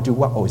father do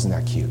what? Oh, isn't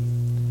that cute?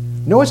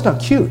 No, it's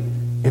not cute.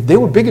 If they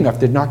were big enough,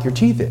 they'd knock your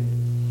teeth in.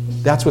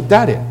 That's what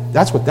that is.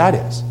 That's what that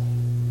is.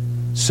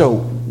 So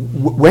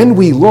when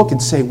we look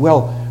and say,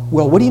 well,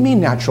 what do you mean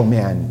natural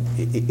man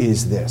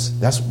is this?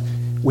 That's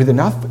with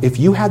enough. If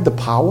you had the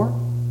power,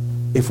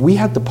 if we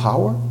had the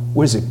power,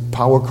 what is it?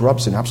 Power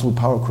corrupts and absolute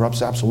power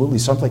corrupts absolutely.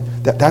 Something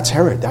like that's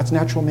Herod. That's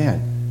natural man.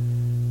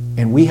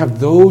 And we have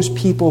those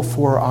people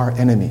for our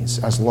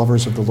enemies as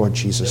lovers of the Lord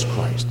Jesus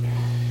Christ.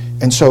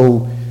 And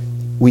so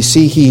we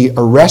see he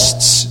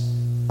arrests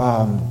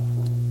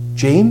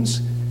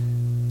James.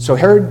 So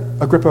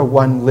Herod Agrippa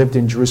I lived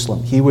in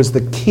Jerusalem. He was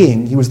the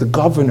king. He was the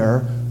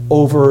governor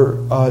over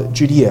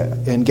Judea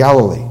and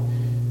Galilee.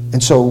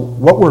 And so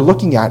what we're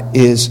looking at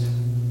is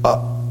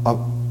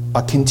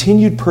a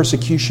continued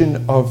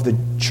persecution of the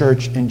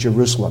church in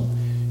Jerusalem.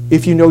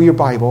 If you know your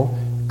Bible,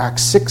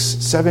 Acts 6,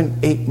 7,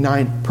 8,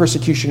 9,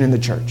 persecution in the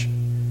church.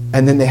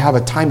 And then they have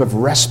a time of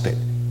respite,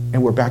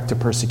 and we're back to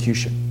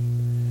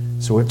persecution.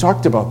 So we've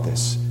talked about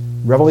this.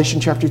 Revelation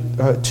chapter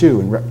 2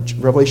 and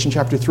Revelation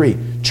chapter 3.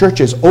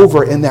 Churches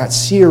over in that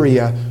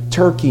Syria,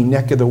 Turkey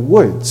neck of the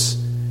woods.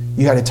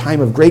 You had a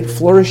time of great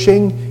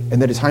flourishing,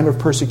 and then a time of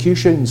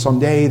persecution. And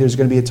someday there's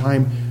going to be a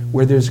time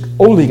where there's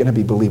only going to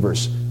be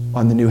believers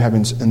on the new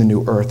heavens and the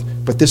new earth.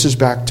 But this is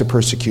back to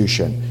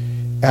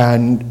persecution.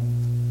 And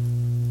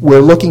we're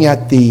looking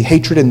at the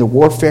hatred and the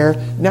warfare.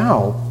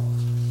 Now,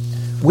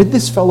 with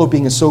this fellow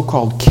being a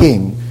so-called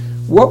king,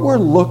 what we're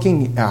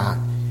looking at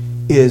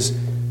is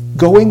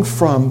going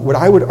from what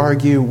I would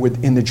argue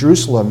in the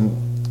Jerusalem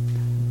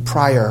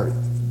prior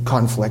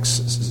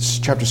conflicts,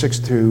 chapter 6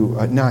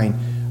 through 9,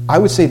 I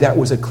would say that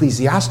was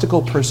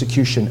ecclesiastical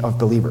persecution of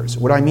believers.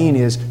 What I mean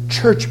is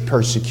church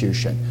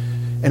persecution.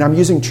 And I'm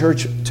using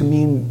church to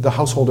mean the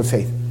household of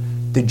faith.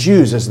 The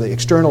Jews as the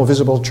external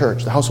visible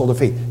church, the household of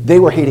faith, they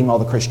were hating all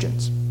the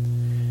Christians.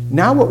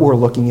 Now what we're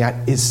looking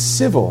at is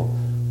civil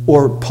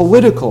or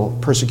political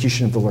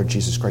persecution of the Lord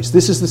Jesus Christ.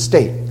 This is the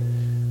state.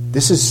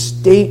 This is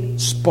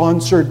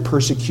state-sponsored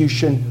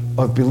persecution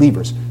of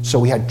believers. So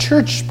we had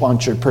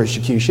church-sponsored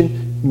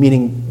persecution,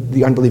 meaning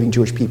the unbelieving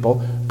Jewish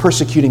people,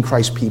 persecuting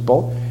Christ's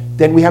people.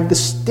 Then we have the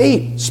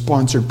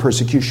state-sponsored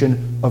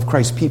persecution of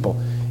Christ's people.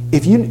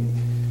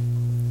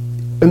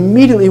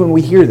 Immediately when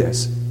we hear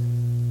this,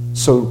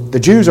 so the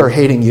Jews are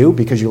hating you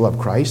because you love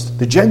Christ.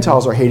 The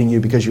Gentiles are hating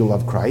you because you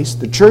love Christ.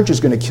 The church is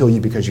going to kill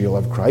you because you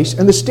love Christ.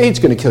 And the state's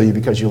going to kill you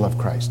because you love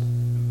Christ.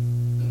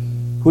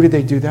 Who did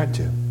they do that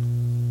to?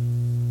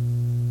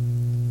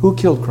 Who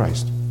killed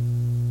Christ?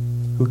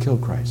 Who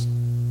killed Christ?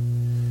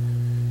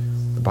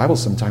 The Bible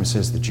sometimes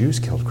says the Jews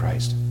killed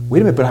Christ.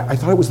 Wait a minute, but I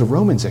thought it was the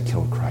Romans that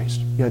killed Christ.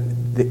 Yeah,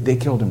 they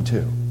killed him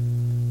too.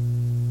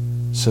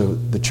 So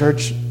the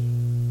church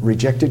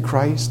rejected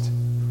Christ.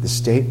 The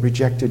state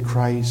rejected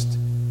Christ.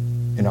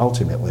 And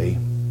ultimately,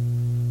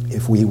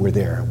 if we were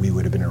there, we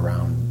would have been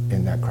around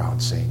in that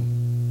crowd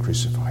saying,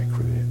 crucify,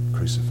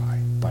 crucify,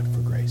 but for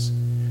grace.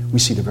 We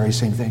see the very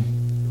same thing.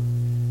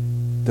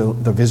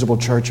 The visible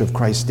church of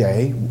Christ's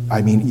day,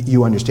 I mean,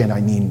 you understand,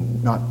 I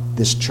mean not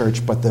this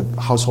church, but the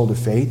household of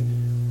faith,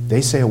 they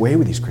say away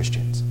with these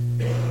Christians.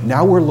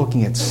 Now we're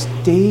looking at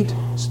state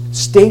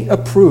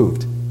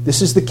approved.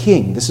 This is the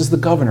king, this is the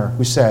governor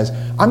who says,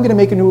 I'm going to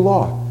make a new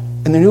law.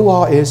 And the new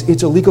law is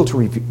it's illegal to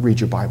read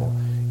your Bible.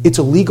 It's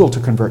illegal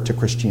to convert to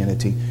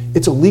Christianity.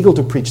 It's illegal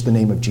to preach the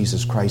name of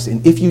Jesus Christ.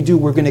 And if you do,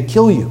 we're going to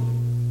kill you.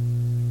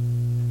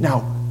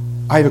 Now,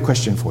 I have a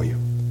question for you.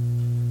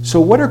 So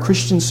what are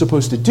Christians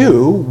supposed to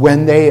do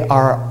when they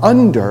are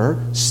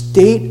under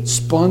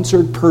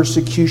state-sponsored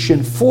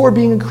persecution for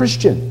being a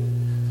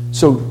Christian?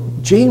 So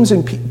James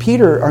and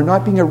Peter are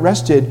not being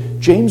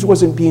arrested. James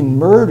wasn't being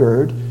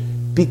murdered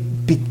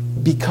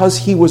because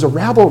he was a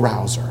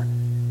rabble-rouser.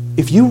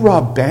 If you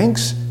rob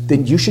banks,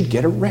 then you should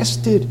get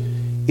arrested.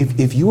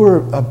 If you are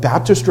a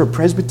Baptist or a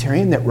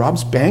Presbyterian that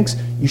robs banks,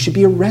 you should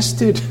be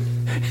arrested.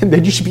 And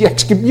then you should be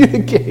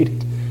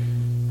excommunicated.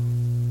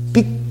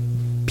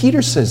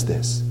 Peter says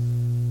this,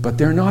 but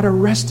they're not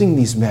arresting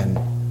these men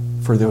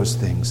for those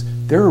things.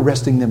 They're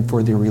arresting them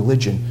for their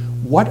religion.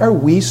 What are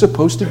we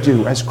supposed to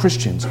do as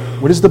Christians?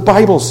 What does the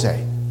Bible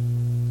say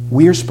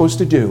we are supposed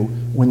to do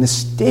when the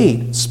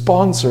state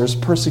sponsors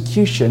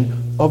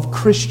persecution of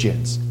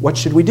Christians? What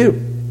should we do?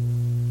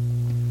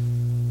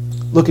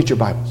 Look at your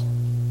Bibles.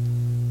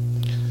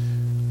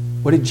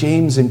 What did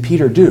James and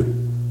Peter do?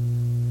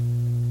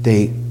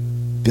 They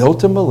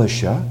built a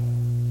militia.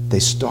 They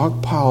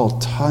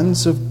stockpiled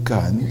tons of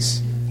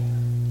guns.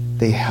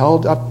 They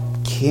held up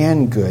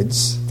canned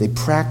goods. They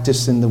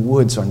practiced in the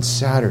woods on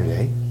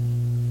Saturday.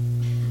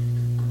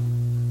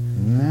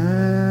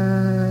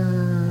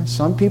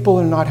 Some people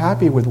are not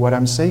happy with what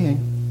I'm saying.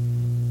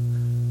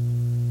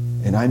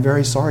 And I'm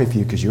very sorry for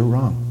you because you're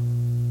wrong.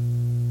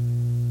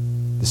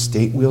 The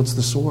state wields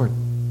the sword.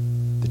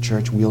 The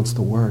church wields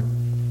the word.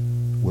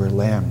 We're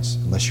lambs.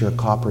 Unless you're a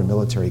cop or a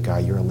military guy,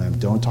 you're a lamb.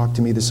 Don't talk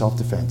to me the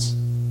self-defense.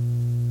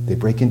 They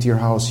break into your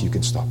house, you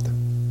can stop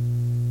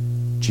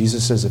them.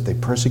 Jesus says if they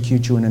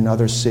persecute you in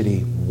another city,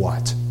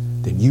 what?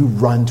 Then you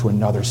run to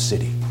another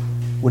city.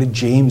 What did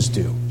James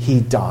do? He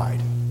died.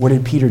 What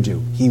did Peter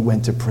do? He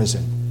went to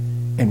prison.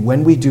 And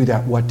when we do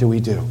that, what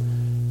do?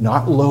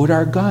 Not load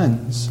our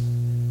guns.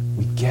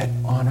 We get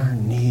on our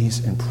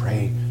knees and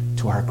pray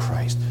to our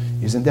Christ.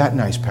 Isn't that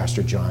nice,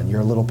 Pastor John?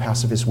 You're a little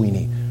pacifist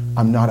weenie.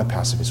 I'm not a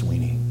pacifist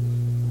weenie.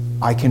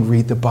 I can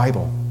read the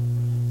Bible.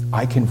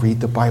 I can read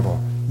the Bible.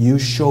 You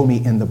show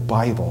me in the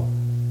Bible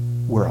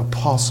where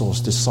apostles,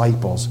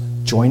 disciples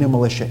join a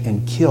militia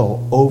and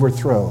kill,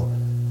 overthrow,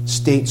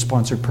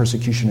 state-sponsored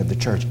persecution of the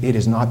church. It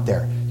is not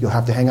there. You'll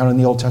have to hang out in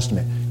the Old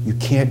Testament. You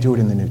can't do it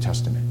in the New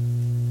Testament.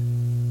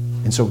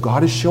 And so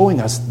God is showing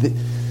us that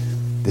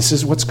this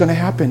is what's going to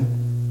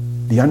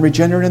happen. The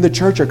unregenerate in the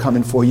church are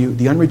coming for you.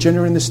 The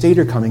unregenerate in the state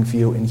are coming for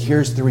you. And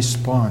here's the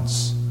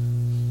response.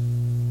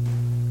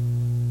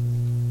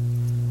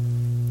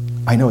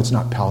 I know it's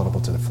not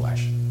palatable to the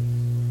flesh.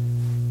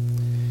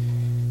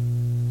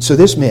 So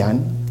this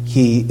man,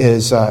 he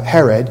is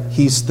Herod.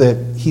 He's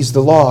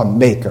the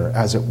lawmaker,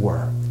 as it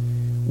were.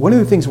 One of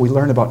the things we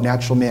learn about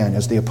natural man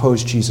as they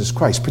oppose Jesus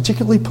Christ,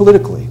 particularly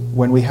politically,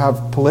 when we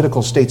have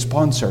political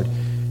state-sponsored,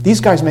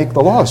 these guys make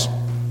the laws.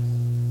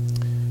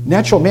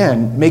 Natural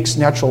man makes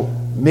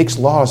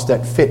laws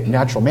that fit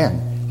natural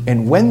man.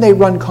 And when they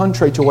run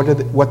contrary to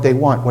what they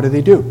want, what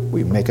do?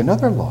 We make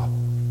another law.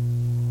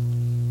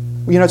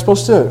 You're not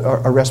supposed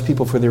to arrest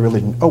people for their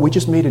religion. Oh, we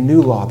just made a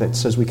new law that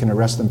says we can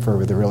arrest them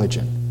for their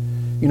religion.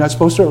 You're not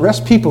supposed to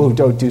arrest people who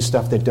don't do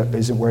stuff that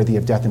isn't worthy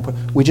of death.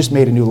 We just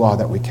made a new law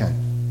that we can.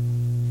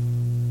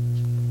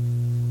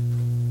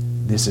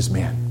 This is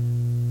man.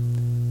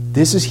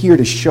 This is here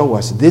to show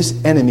us this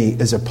enemy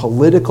is a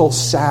political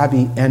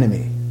savvy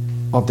enemy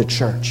of the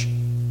church.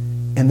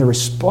 And the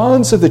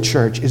response of the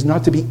church is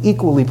not to be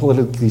equally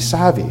politically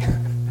savvy.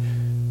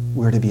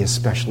 We're to be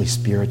especially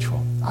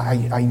spiritual.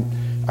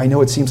 I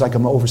know it seems like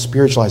I'm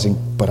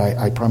over-spiritualizing, but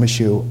I promise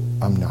you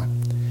I'm not.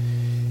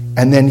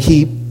 And then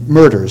he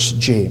murders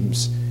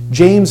James.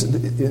 James,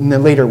 and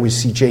then later we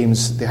see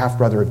James, the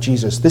half-brother of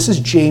Jesus. This is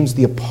James,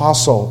 the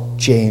apostle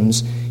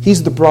James.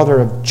 He's the brother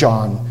of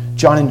John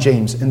and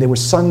James, and they were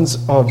sons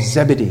of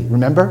Zebedee.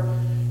 Remember?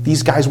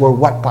 These guys were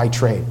what by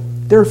trade?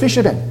 They were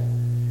fishermen.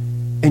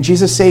 And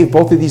Jesus saved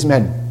both of these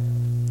men.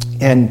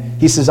 And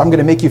he says, I'm going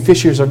to make you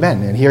fishers of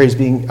men. And here he's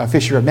being a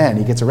fisher of men.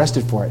 He gets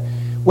arrested for it.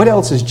 What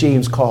else is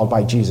James called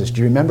by Jesus?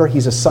 Do you remember?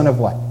 He's a son of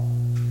what?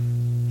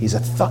 He's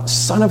a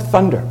son of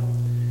thunder.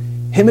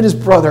 Him and his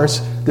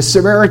brothers, the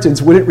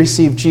Samaritans, wouldn't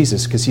receive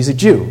Jesus because he's a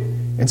Jew.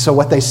 And so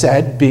what they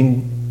said,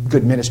 being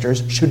good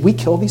ministers, should we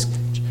kill these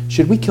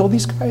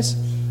guys?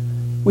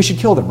 We should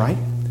kill them, right?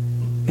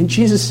 And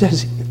Jesus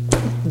says,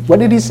 what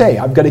did he say?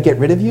 I'm going to get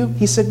rid of you?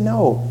 He said,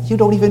 no, you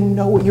don't even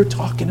know what you're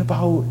talking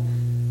about.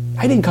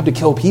 I didn't come to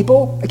kill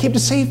people. I came to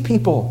save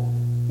people.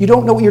 You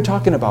don't know what you're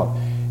talking about.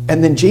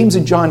 And then James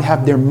and John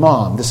have their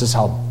mom. This is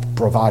how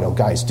bravado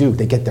guys do.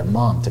 They get their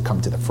mom to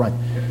come to the front.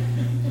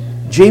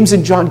 James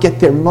and John get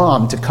their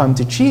mom to come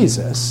to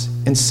Jesus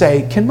and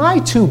say, can my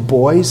two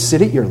boys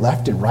sit at your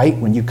left and right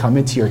when you come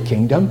into your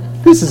kingdom?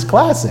 This is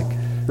classic,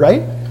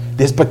 right?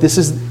 This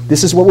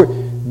is what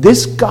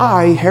this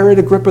guy, Herod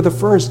Agrippa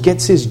I,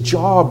 gets his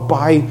job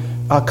by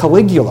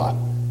Caligula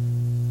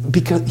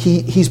because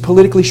he's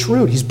politically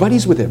shrewd. He's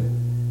buddies with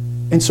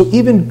him. And so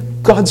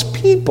even God's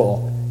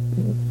people,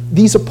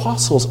 these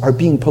apostles, are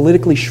being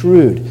politically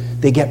shrewd.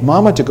 They get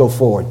mama to go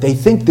forward. They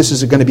think this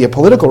is going to be a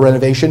political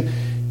renovation.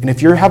 And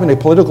if you're having a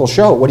political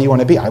show, what do you want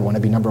to be? I want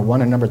to be number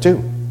 1 and number 2.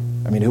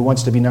 I mean, who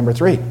wants to be number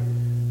 3?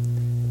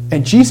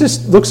 And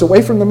Jesus looks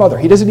away from the mother.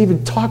 He doesn't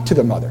even talk to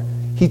the mother.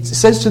 He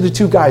says to the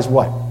two guys,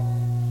 what?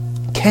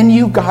 Can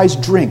you guys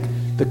drink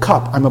the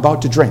cup I'm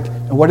about to drink?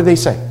 And what do they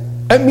say?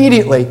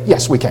 Immediately,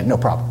 yes, we can, no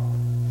problem.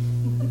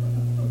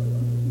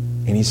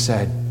 And he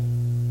said,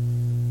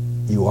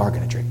 you are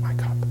going to drink my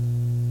cup.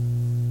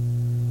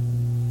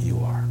 You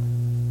are.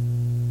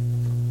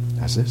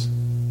 That's this.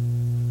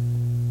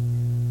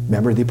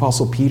 Remember the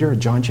Apostle Peter in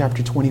John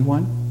chapter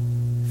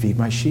 21? Feed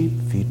my sheep,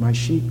 feed my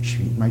sheep,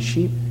 feed my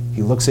sheep.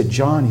 He looks at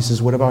John, he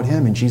says, what about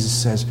him? And Jesus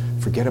says,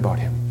 forget about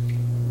him.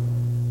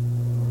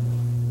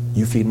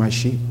 You feed my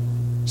sheep.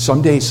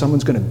 Someday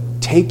someone's going to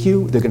take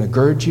you, they're going to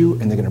gird you,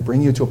 and they're going to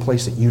bring you to a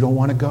place that you don't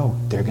want to go.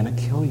 They're going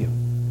to kill you.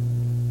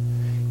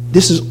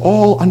 This is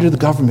all under the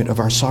government of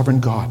our sovereign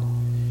God.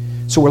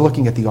 So we're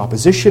looking at the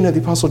opposition of the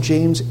Apostle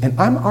James, and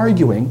I'm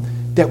arguing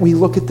that we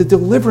look at the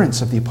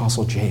deliverance of the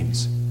Apostle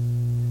James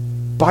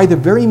by the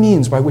very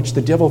means by which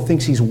the devil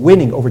thinks he's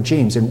winning over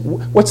James.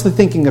 And what's the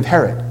thinking of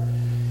Herod?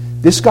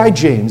 This guy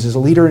James is a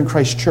leader in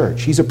Christ's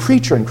church. He's a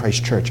preacher in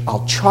Christ's church.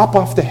 I'll chop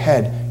off the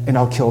head and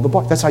I'll kill the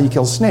body. That's how you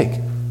kill a snake.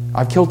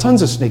 I've killed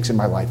tons of snakes in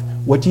my life.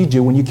 What do you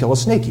do when you kill a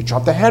snake? You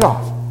chop the head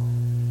off.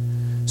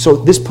 So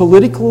this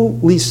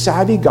politically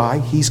savvy guy,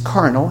 he's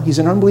carnal, he's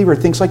an unbeliever,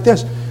 thinks like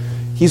this.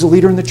 He's a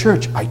leader in the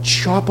church. I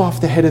chop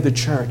off the head of the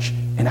church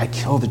and I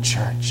kill the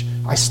church.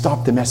 I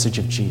stop the message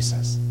of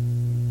Jesus.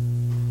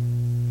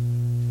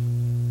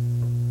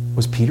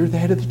 Was Peter the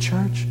head of the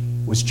church?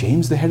 Was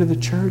James the head of the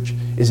church?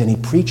 Is any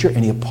preacher,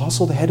 any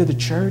apostle the head of the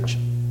church?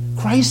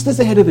 Christ is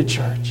the head of the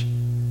church.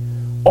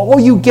 All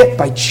you get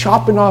by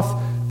chopping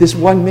off this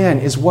one man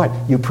is what?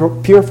 You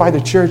purify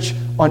the church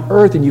on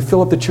earth and you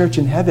fill up the church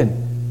in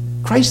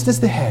heaven. Christ is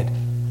the head.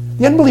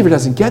 The unbeliever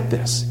doesn't get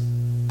this.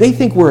 They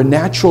think we're a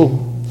natural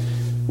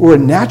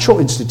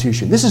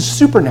institution. This is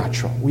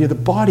supernatural. We are the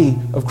body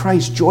of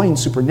Christ joined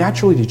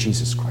supernaturally to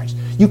Jesus Christ.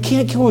 You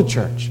can't kill the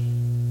church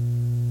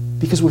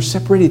because we're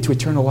separated to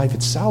eternal life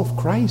itself,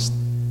 Christ.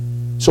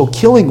 So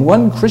killing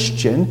one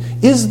Christian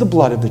is the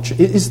blood of the church,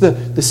 is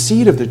the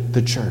seed of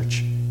the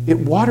church. It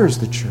waters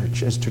the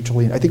church, as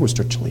Tertullian, I think it was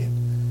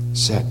Tertullian,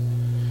 said.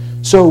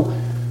 So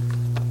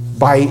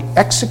by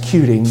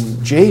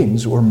executing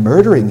James or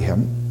murdering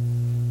him,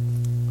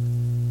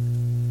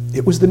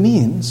 it was the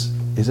means,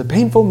 is a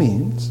painful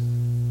means,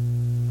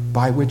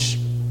 by which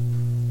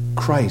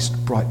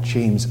Christ brought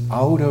James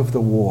out of the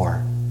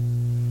war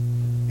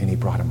and he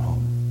brought him home.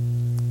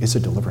 It's a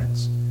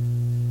deliverance.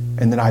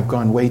 And then I've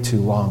gone way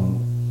too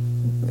long,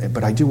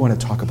 but I do want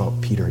to talk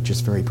about Peter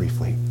just very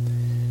briefly.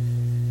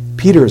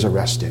 Peter is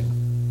arrested.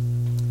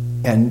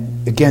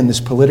 And again,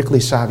 this politically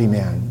savvy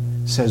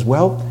man says,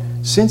 well,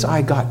 since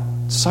I got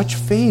such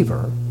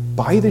favor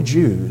by the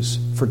Jews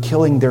for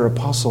killing their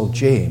apostle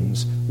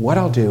James, what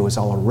I'll do is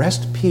I'll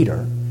arrest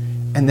Peter,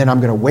 and then I'm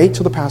going to wait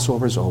till the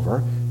Passover is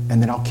over,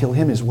 and then I'll kill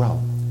him as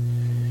well.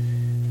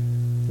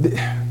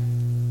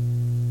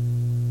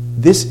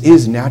 This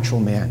is natural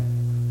man.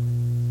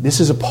 This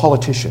is a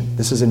politician.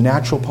 This is a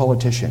natural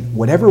politician.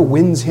 Whatever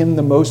wins him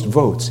the most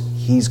votes,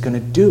 he's going to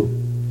do.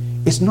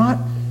 It's not,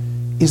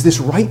 is this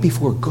right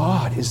before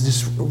God? Is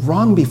this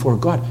wrong before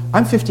God?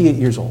 I'm 58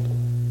 years old.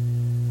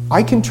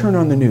 I can turn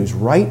on the news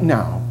right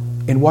now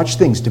and watch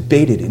things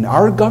debated in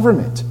our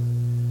government.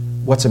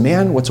 What's a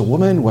man? What's a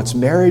woman? What's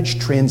marriage?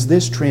 Trans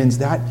this, trans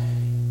that.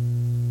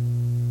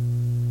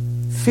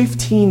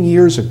 15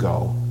 years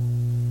ago,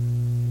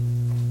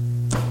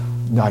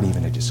 not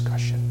even a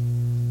discussion.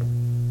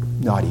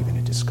 Not even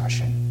a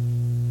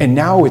discussion. And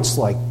now it's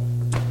like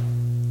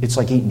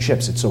eating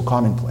chips. It's so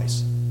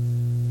commonplace.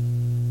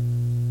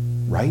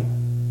 Right?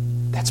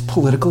 That's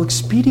political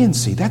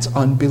expediency. That's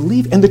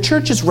unbelief. And the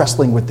church is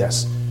wrestling with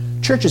this.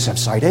 Churches have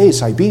side A,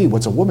 side B.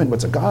 What's a woman?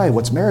 What's a guy?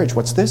 What's marriage?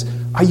 What's this?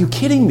 Are you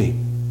kidding me?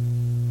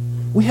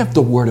 We have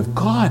the Word of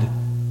God.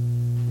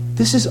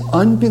 This is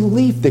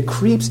unbelief that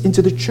creeps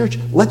into the church.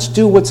 Let's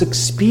do what's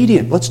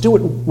expedient. Let's do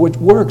what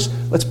works.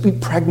 Let's be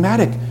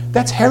pragmatic.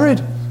 That's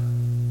Herod.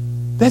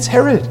 That's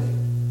Herod.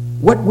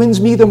 What wins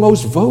me the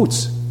most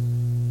votes?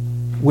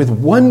 With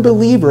one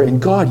believer in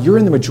God, you're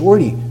in the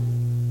majority.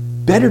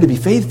 Better to be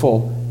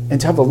faithful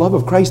and to have the love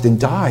of Christ and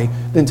die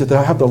than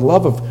to have the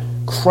love of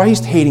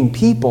Christ-hating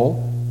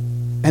people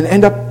and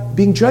end up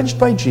being judged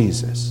by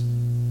Jesus.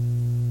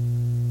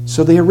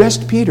 So they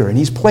arrest Peter, and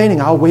he's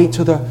planning, I'll wait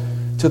till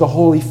the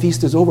holy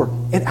feast is over.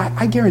 And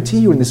I guarantee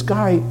you, in this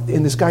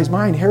guy's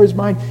mind, Herod's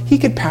mind, he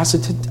could pass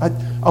it to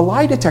a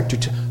lie detector.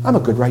 I'm a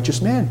good,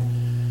 righteous man.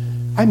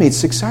 I made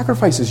 6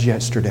 sacrifices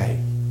yesterday.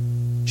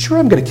 Sure,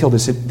 I'm going to kill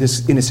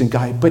this innocent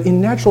guy. But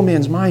in natural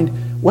man's mind,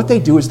 what they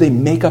do is they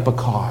make up a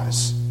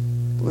cause.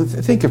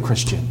 Think of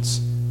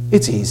Christians.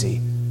 It's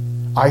easy.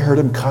 I heard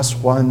him cuss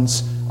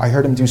once. I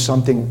heard him do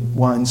something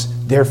once.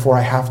 Therefore,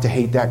 I have to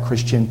hate that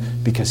Christian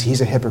because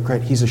he's a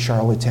hypocrite. He's a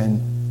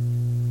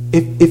charlatan.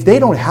 If they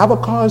don't have a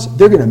cause,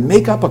 they're going to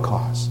make up a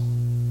cause.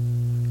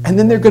 And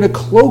then they're going to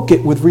cloak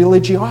it with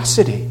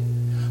religiosity.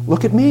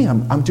 Look at me.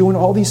 I'm doing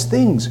all these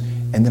things.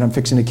 And then I'm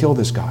fixing to kill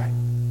this guy.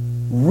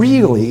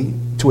 Really,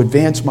 to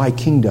advance my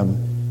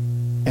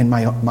kingdom and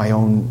my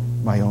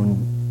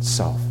own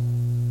self.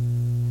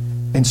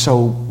 And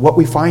so what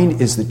we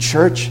find is the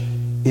church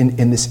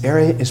in this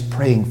area is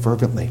praying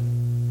fervently.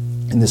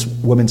 In this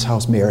woman's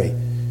house, Mary,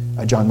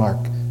 John Mark,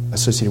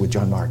 associated with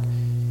John Mark.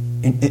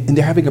 And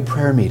they're having a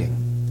prayer meeting.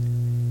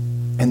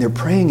 And they're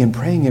praying and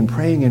praying and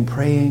praying and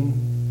praying.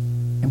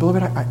 And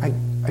beloved,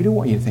 I do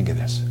want you to think of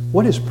this.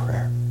 What is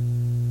prayer?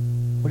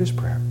 What is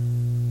prayer?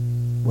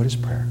 What is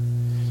prayer?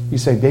 You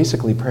say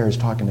basically prayer is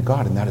talking to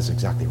God, and that is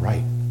exactly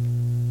right.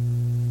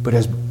 But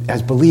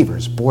as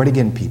believers,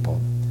 born-again people,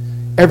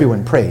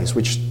 everyone prays,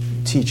 which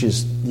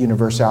teaches the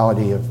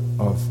universality of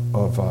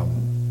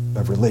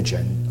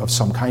religion, of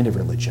some kind of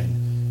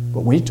religion.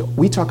 But when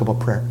we talk about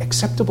prayer,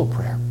 acceptable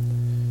prayer,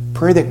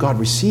 prayer that God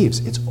receives,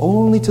 it's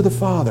only to the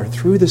Father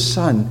through the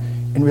Son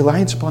in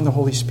reliance upon the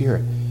Holy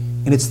Spirit.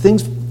 And it's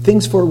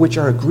things for which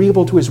are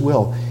agreeable to His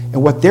will.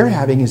 And what they're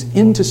having is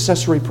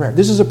intercessory prayer.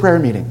 This is a prayer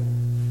meeting.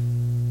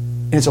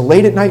 And it's a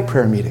late at night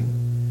prayer meeting.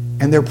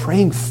 And they're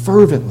praying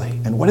fervently.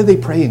 And what are they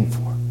praying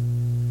for?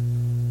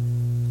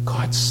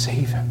 God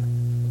save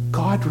him.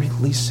 God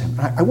release him.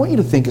 I want you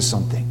to think of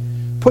something.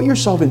 Put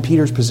yourself in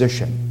Peter's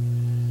position.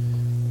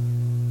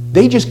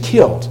 They just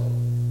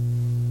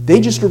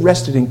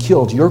arrested and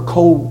killed your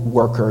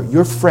co-worker,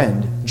 your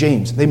friend,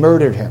 James. They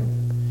murdered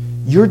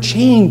him. You're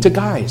chained to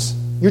guys.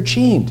 You're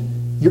chained.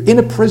 You're in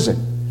a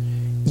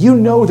prison. You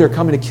know they're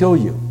coming to kill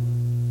you.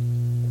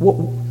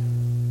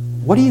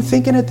 What are you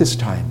thinking at this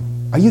time?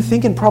 Are you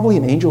thinking probably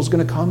an angel's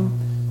going to come?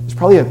 There's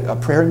probably a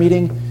prayer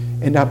meeting.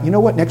 And you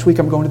know what? Next week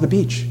I'm going to the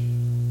beach.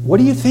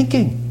 What are you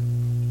thinking?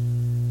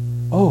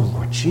 Oh,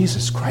 Lord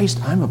Jesus Christ,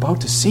 I'm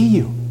about to see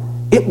you.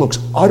 It looks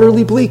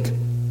utterly bleak.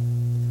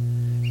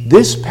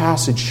 This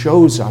passage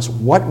shows us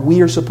what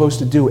we are supposed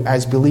to do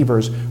as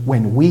believers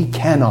when we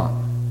cannot.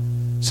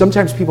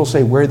 Sometimes people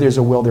say, where there's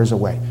a will, there's a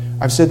way.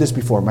 I've said this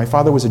before. My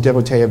father was a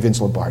devotee of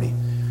Vince Lombardi.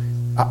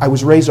 I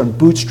was raised on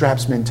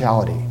bootstraps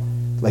mentality.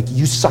 Like,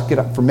 you suck it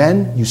up. For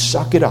men, you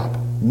suck it up.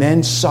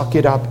 Men suck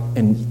it up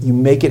and you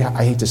make it.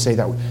 I hate to say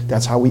that.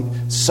 That's how we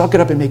suck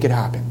it up and make it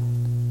happen.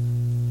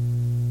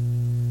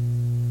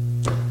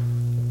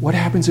 What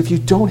happens if you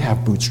don't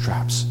have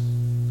bootstraps?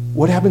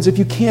 What happens if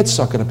you can't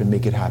suck it up and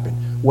make it happen?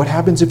 What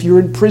happens if you're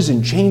in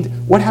prison, chained?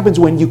 What happens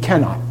when you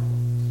cannot?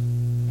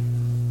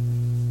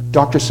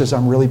 Doctor says,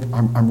 I'm really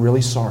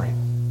sorry.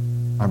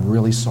 I'm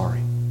really sorry.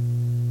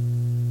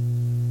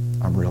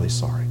 I'm really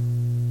sorry.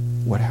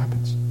 What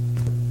happens?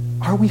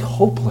 Are we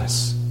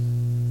hopeless?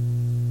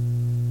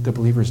 The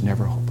believer is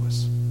never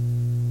hopeless.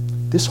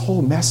 This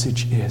whole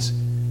message is,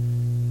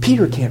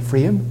 Peter can't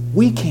free him.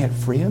 We can't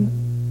free him.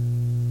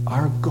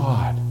 Our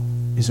God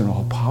is an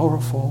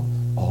all-powerful,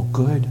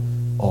 all-good,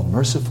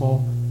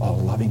 all-merciful,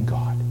 all-loving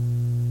God.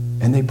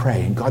 And they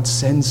pray, and God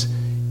sends,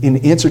 in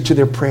answer to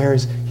their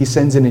prayers, He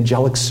sends an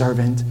angelic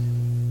servant,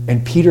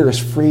 and Peter is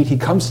freed. He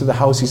comes to the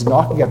house. He's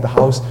knocking at the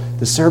house.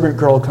 The servant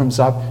girl comes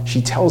up.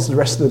 She tells the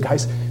rest of the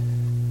guys,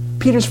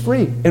 Peter's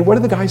free. And what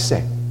do the guys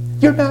say?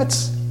 You're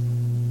nuts.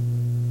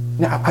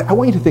 Now, I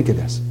want you to think of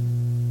this.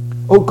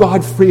 Oh,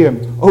 God, free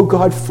him. Oh,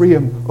 God, free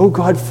him. Oh,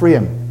 God, free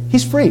him.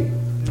 He's free.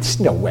 There's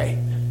no way.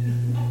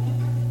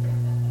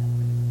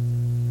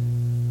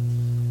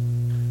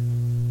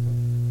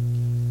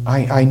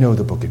 I know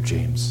the book of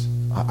James.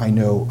 I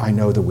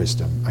know the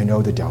wisdom. I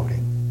know the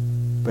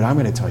doubting. But I'm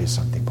going to tell you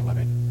something,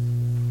 beloved.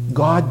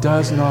 God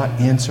does not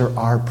answer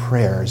our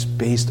prayers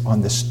based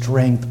on the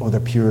strength or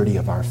the purity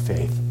of our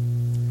faith.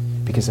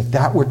 Because if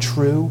that were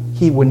true,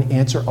 He wouldn't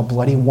answer a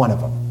bloody one of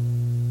them.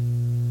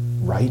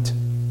 Right?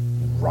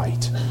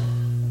 Right.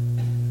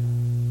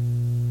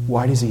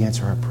 Why does He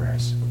answer our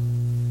prayers?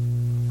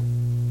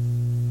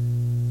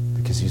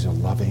 Because He's a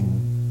loving,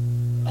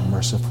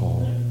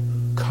 merciful,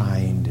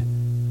 kind,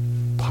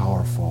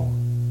 powerful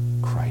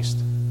Christ.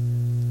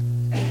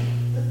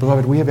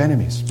 Beloved, we have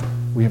enemies.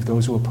 We have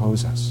those who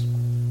oppose us.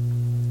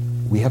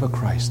 We have a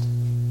Christ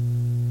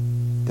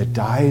that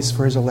dies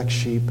for his elect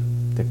sheep,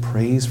 that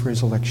prays for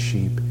his elect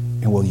sheep,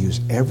 and will use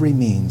every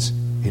means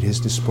at his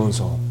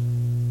disposal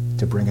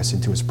to bring us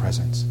into his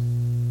presence.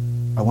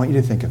 I want you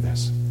to think of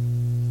this.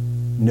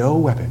 No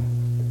weapon,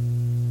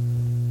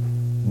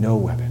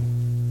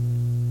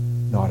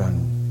 not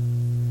on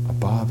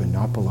above and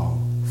not below,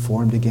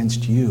 formed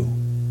against you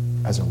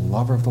as a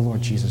lover of the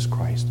Lord Jesus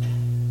Christ,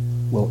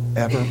 will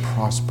ever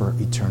prosper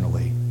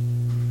eternally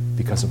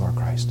because of our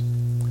Christ.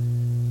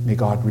 May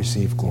God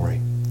receive glory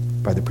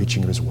by the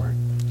preaching of his word.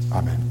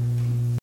 Amen.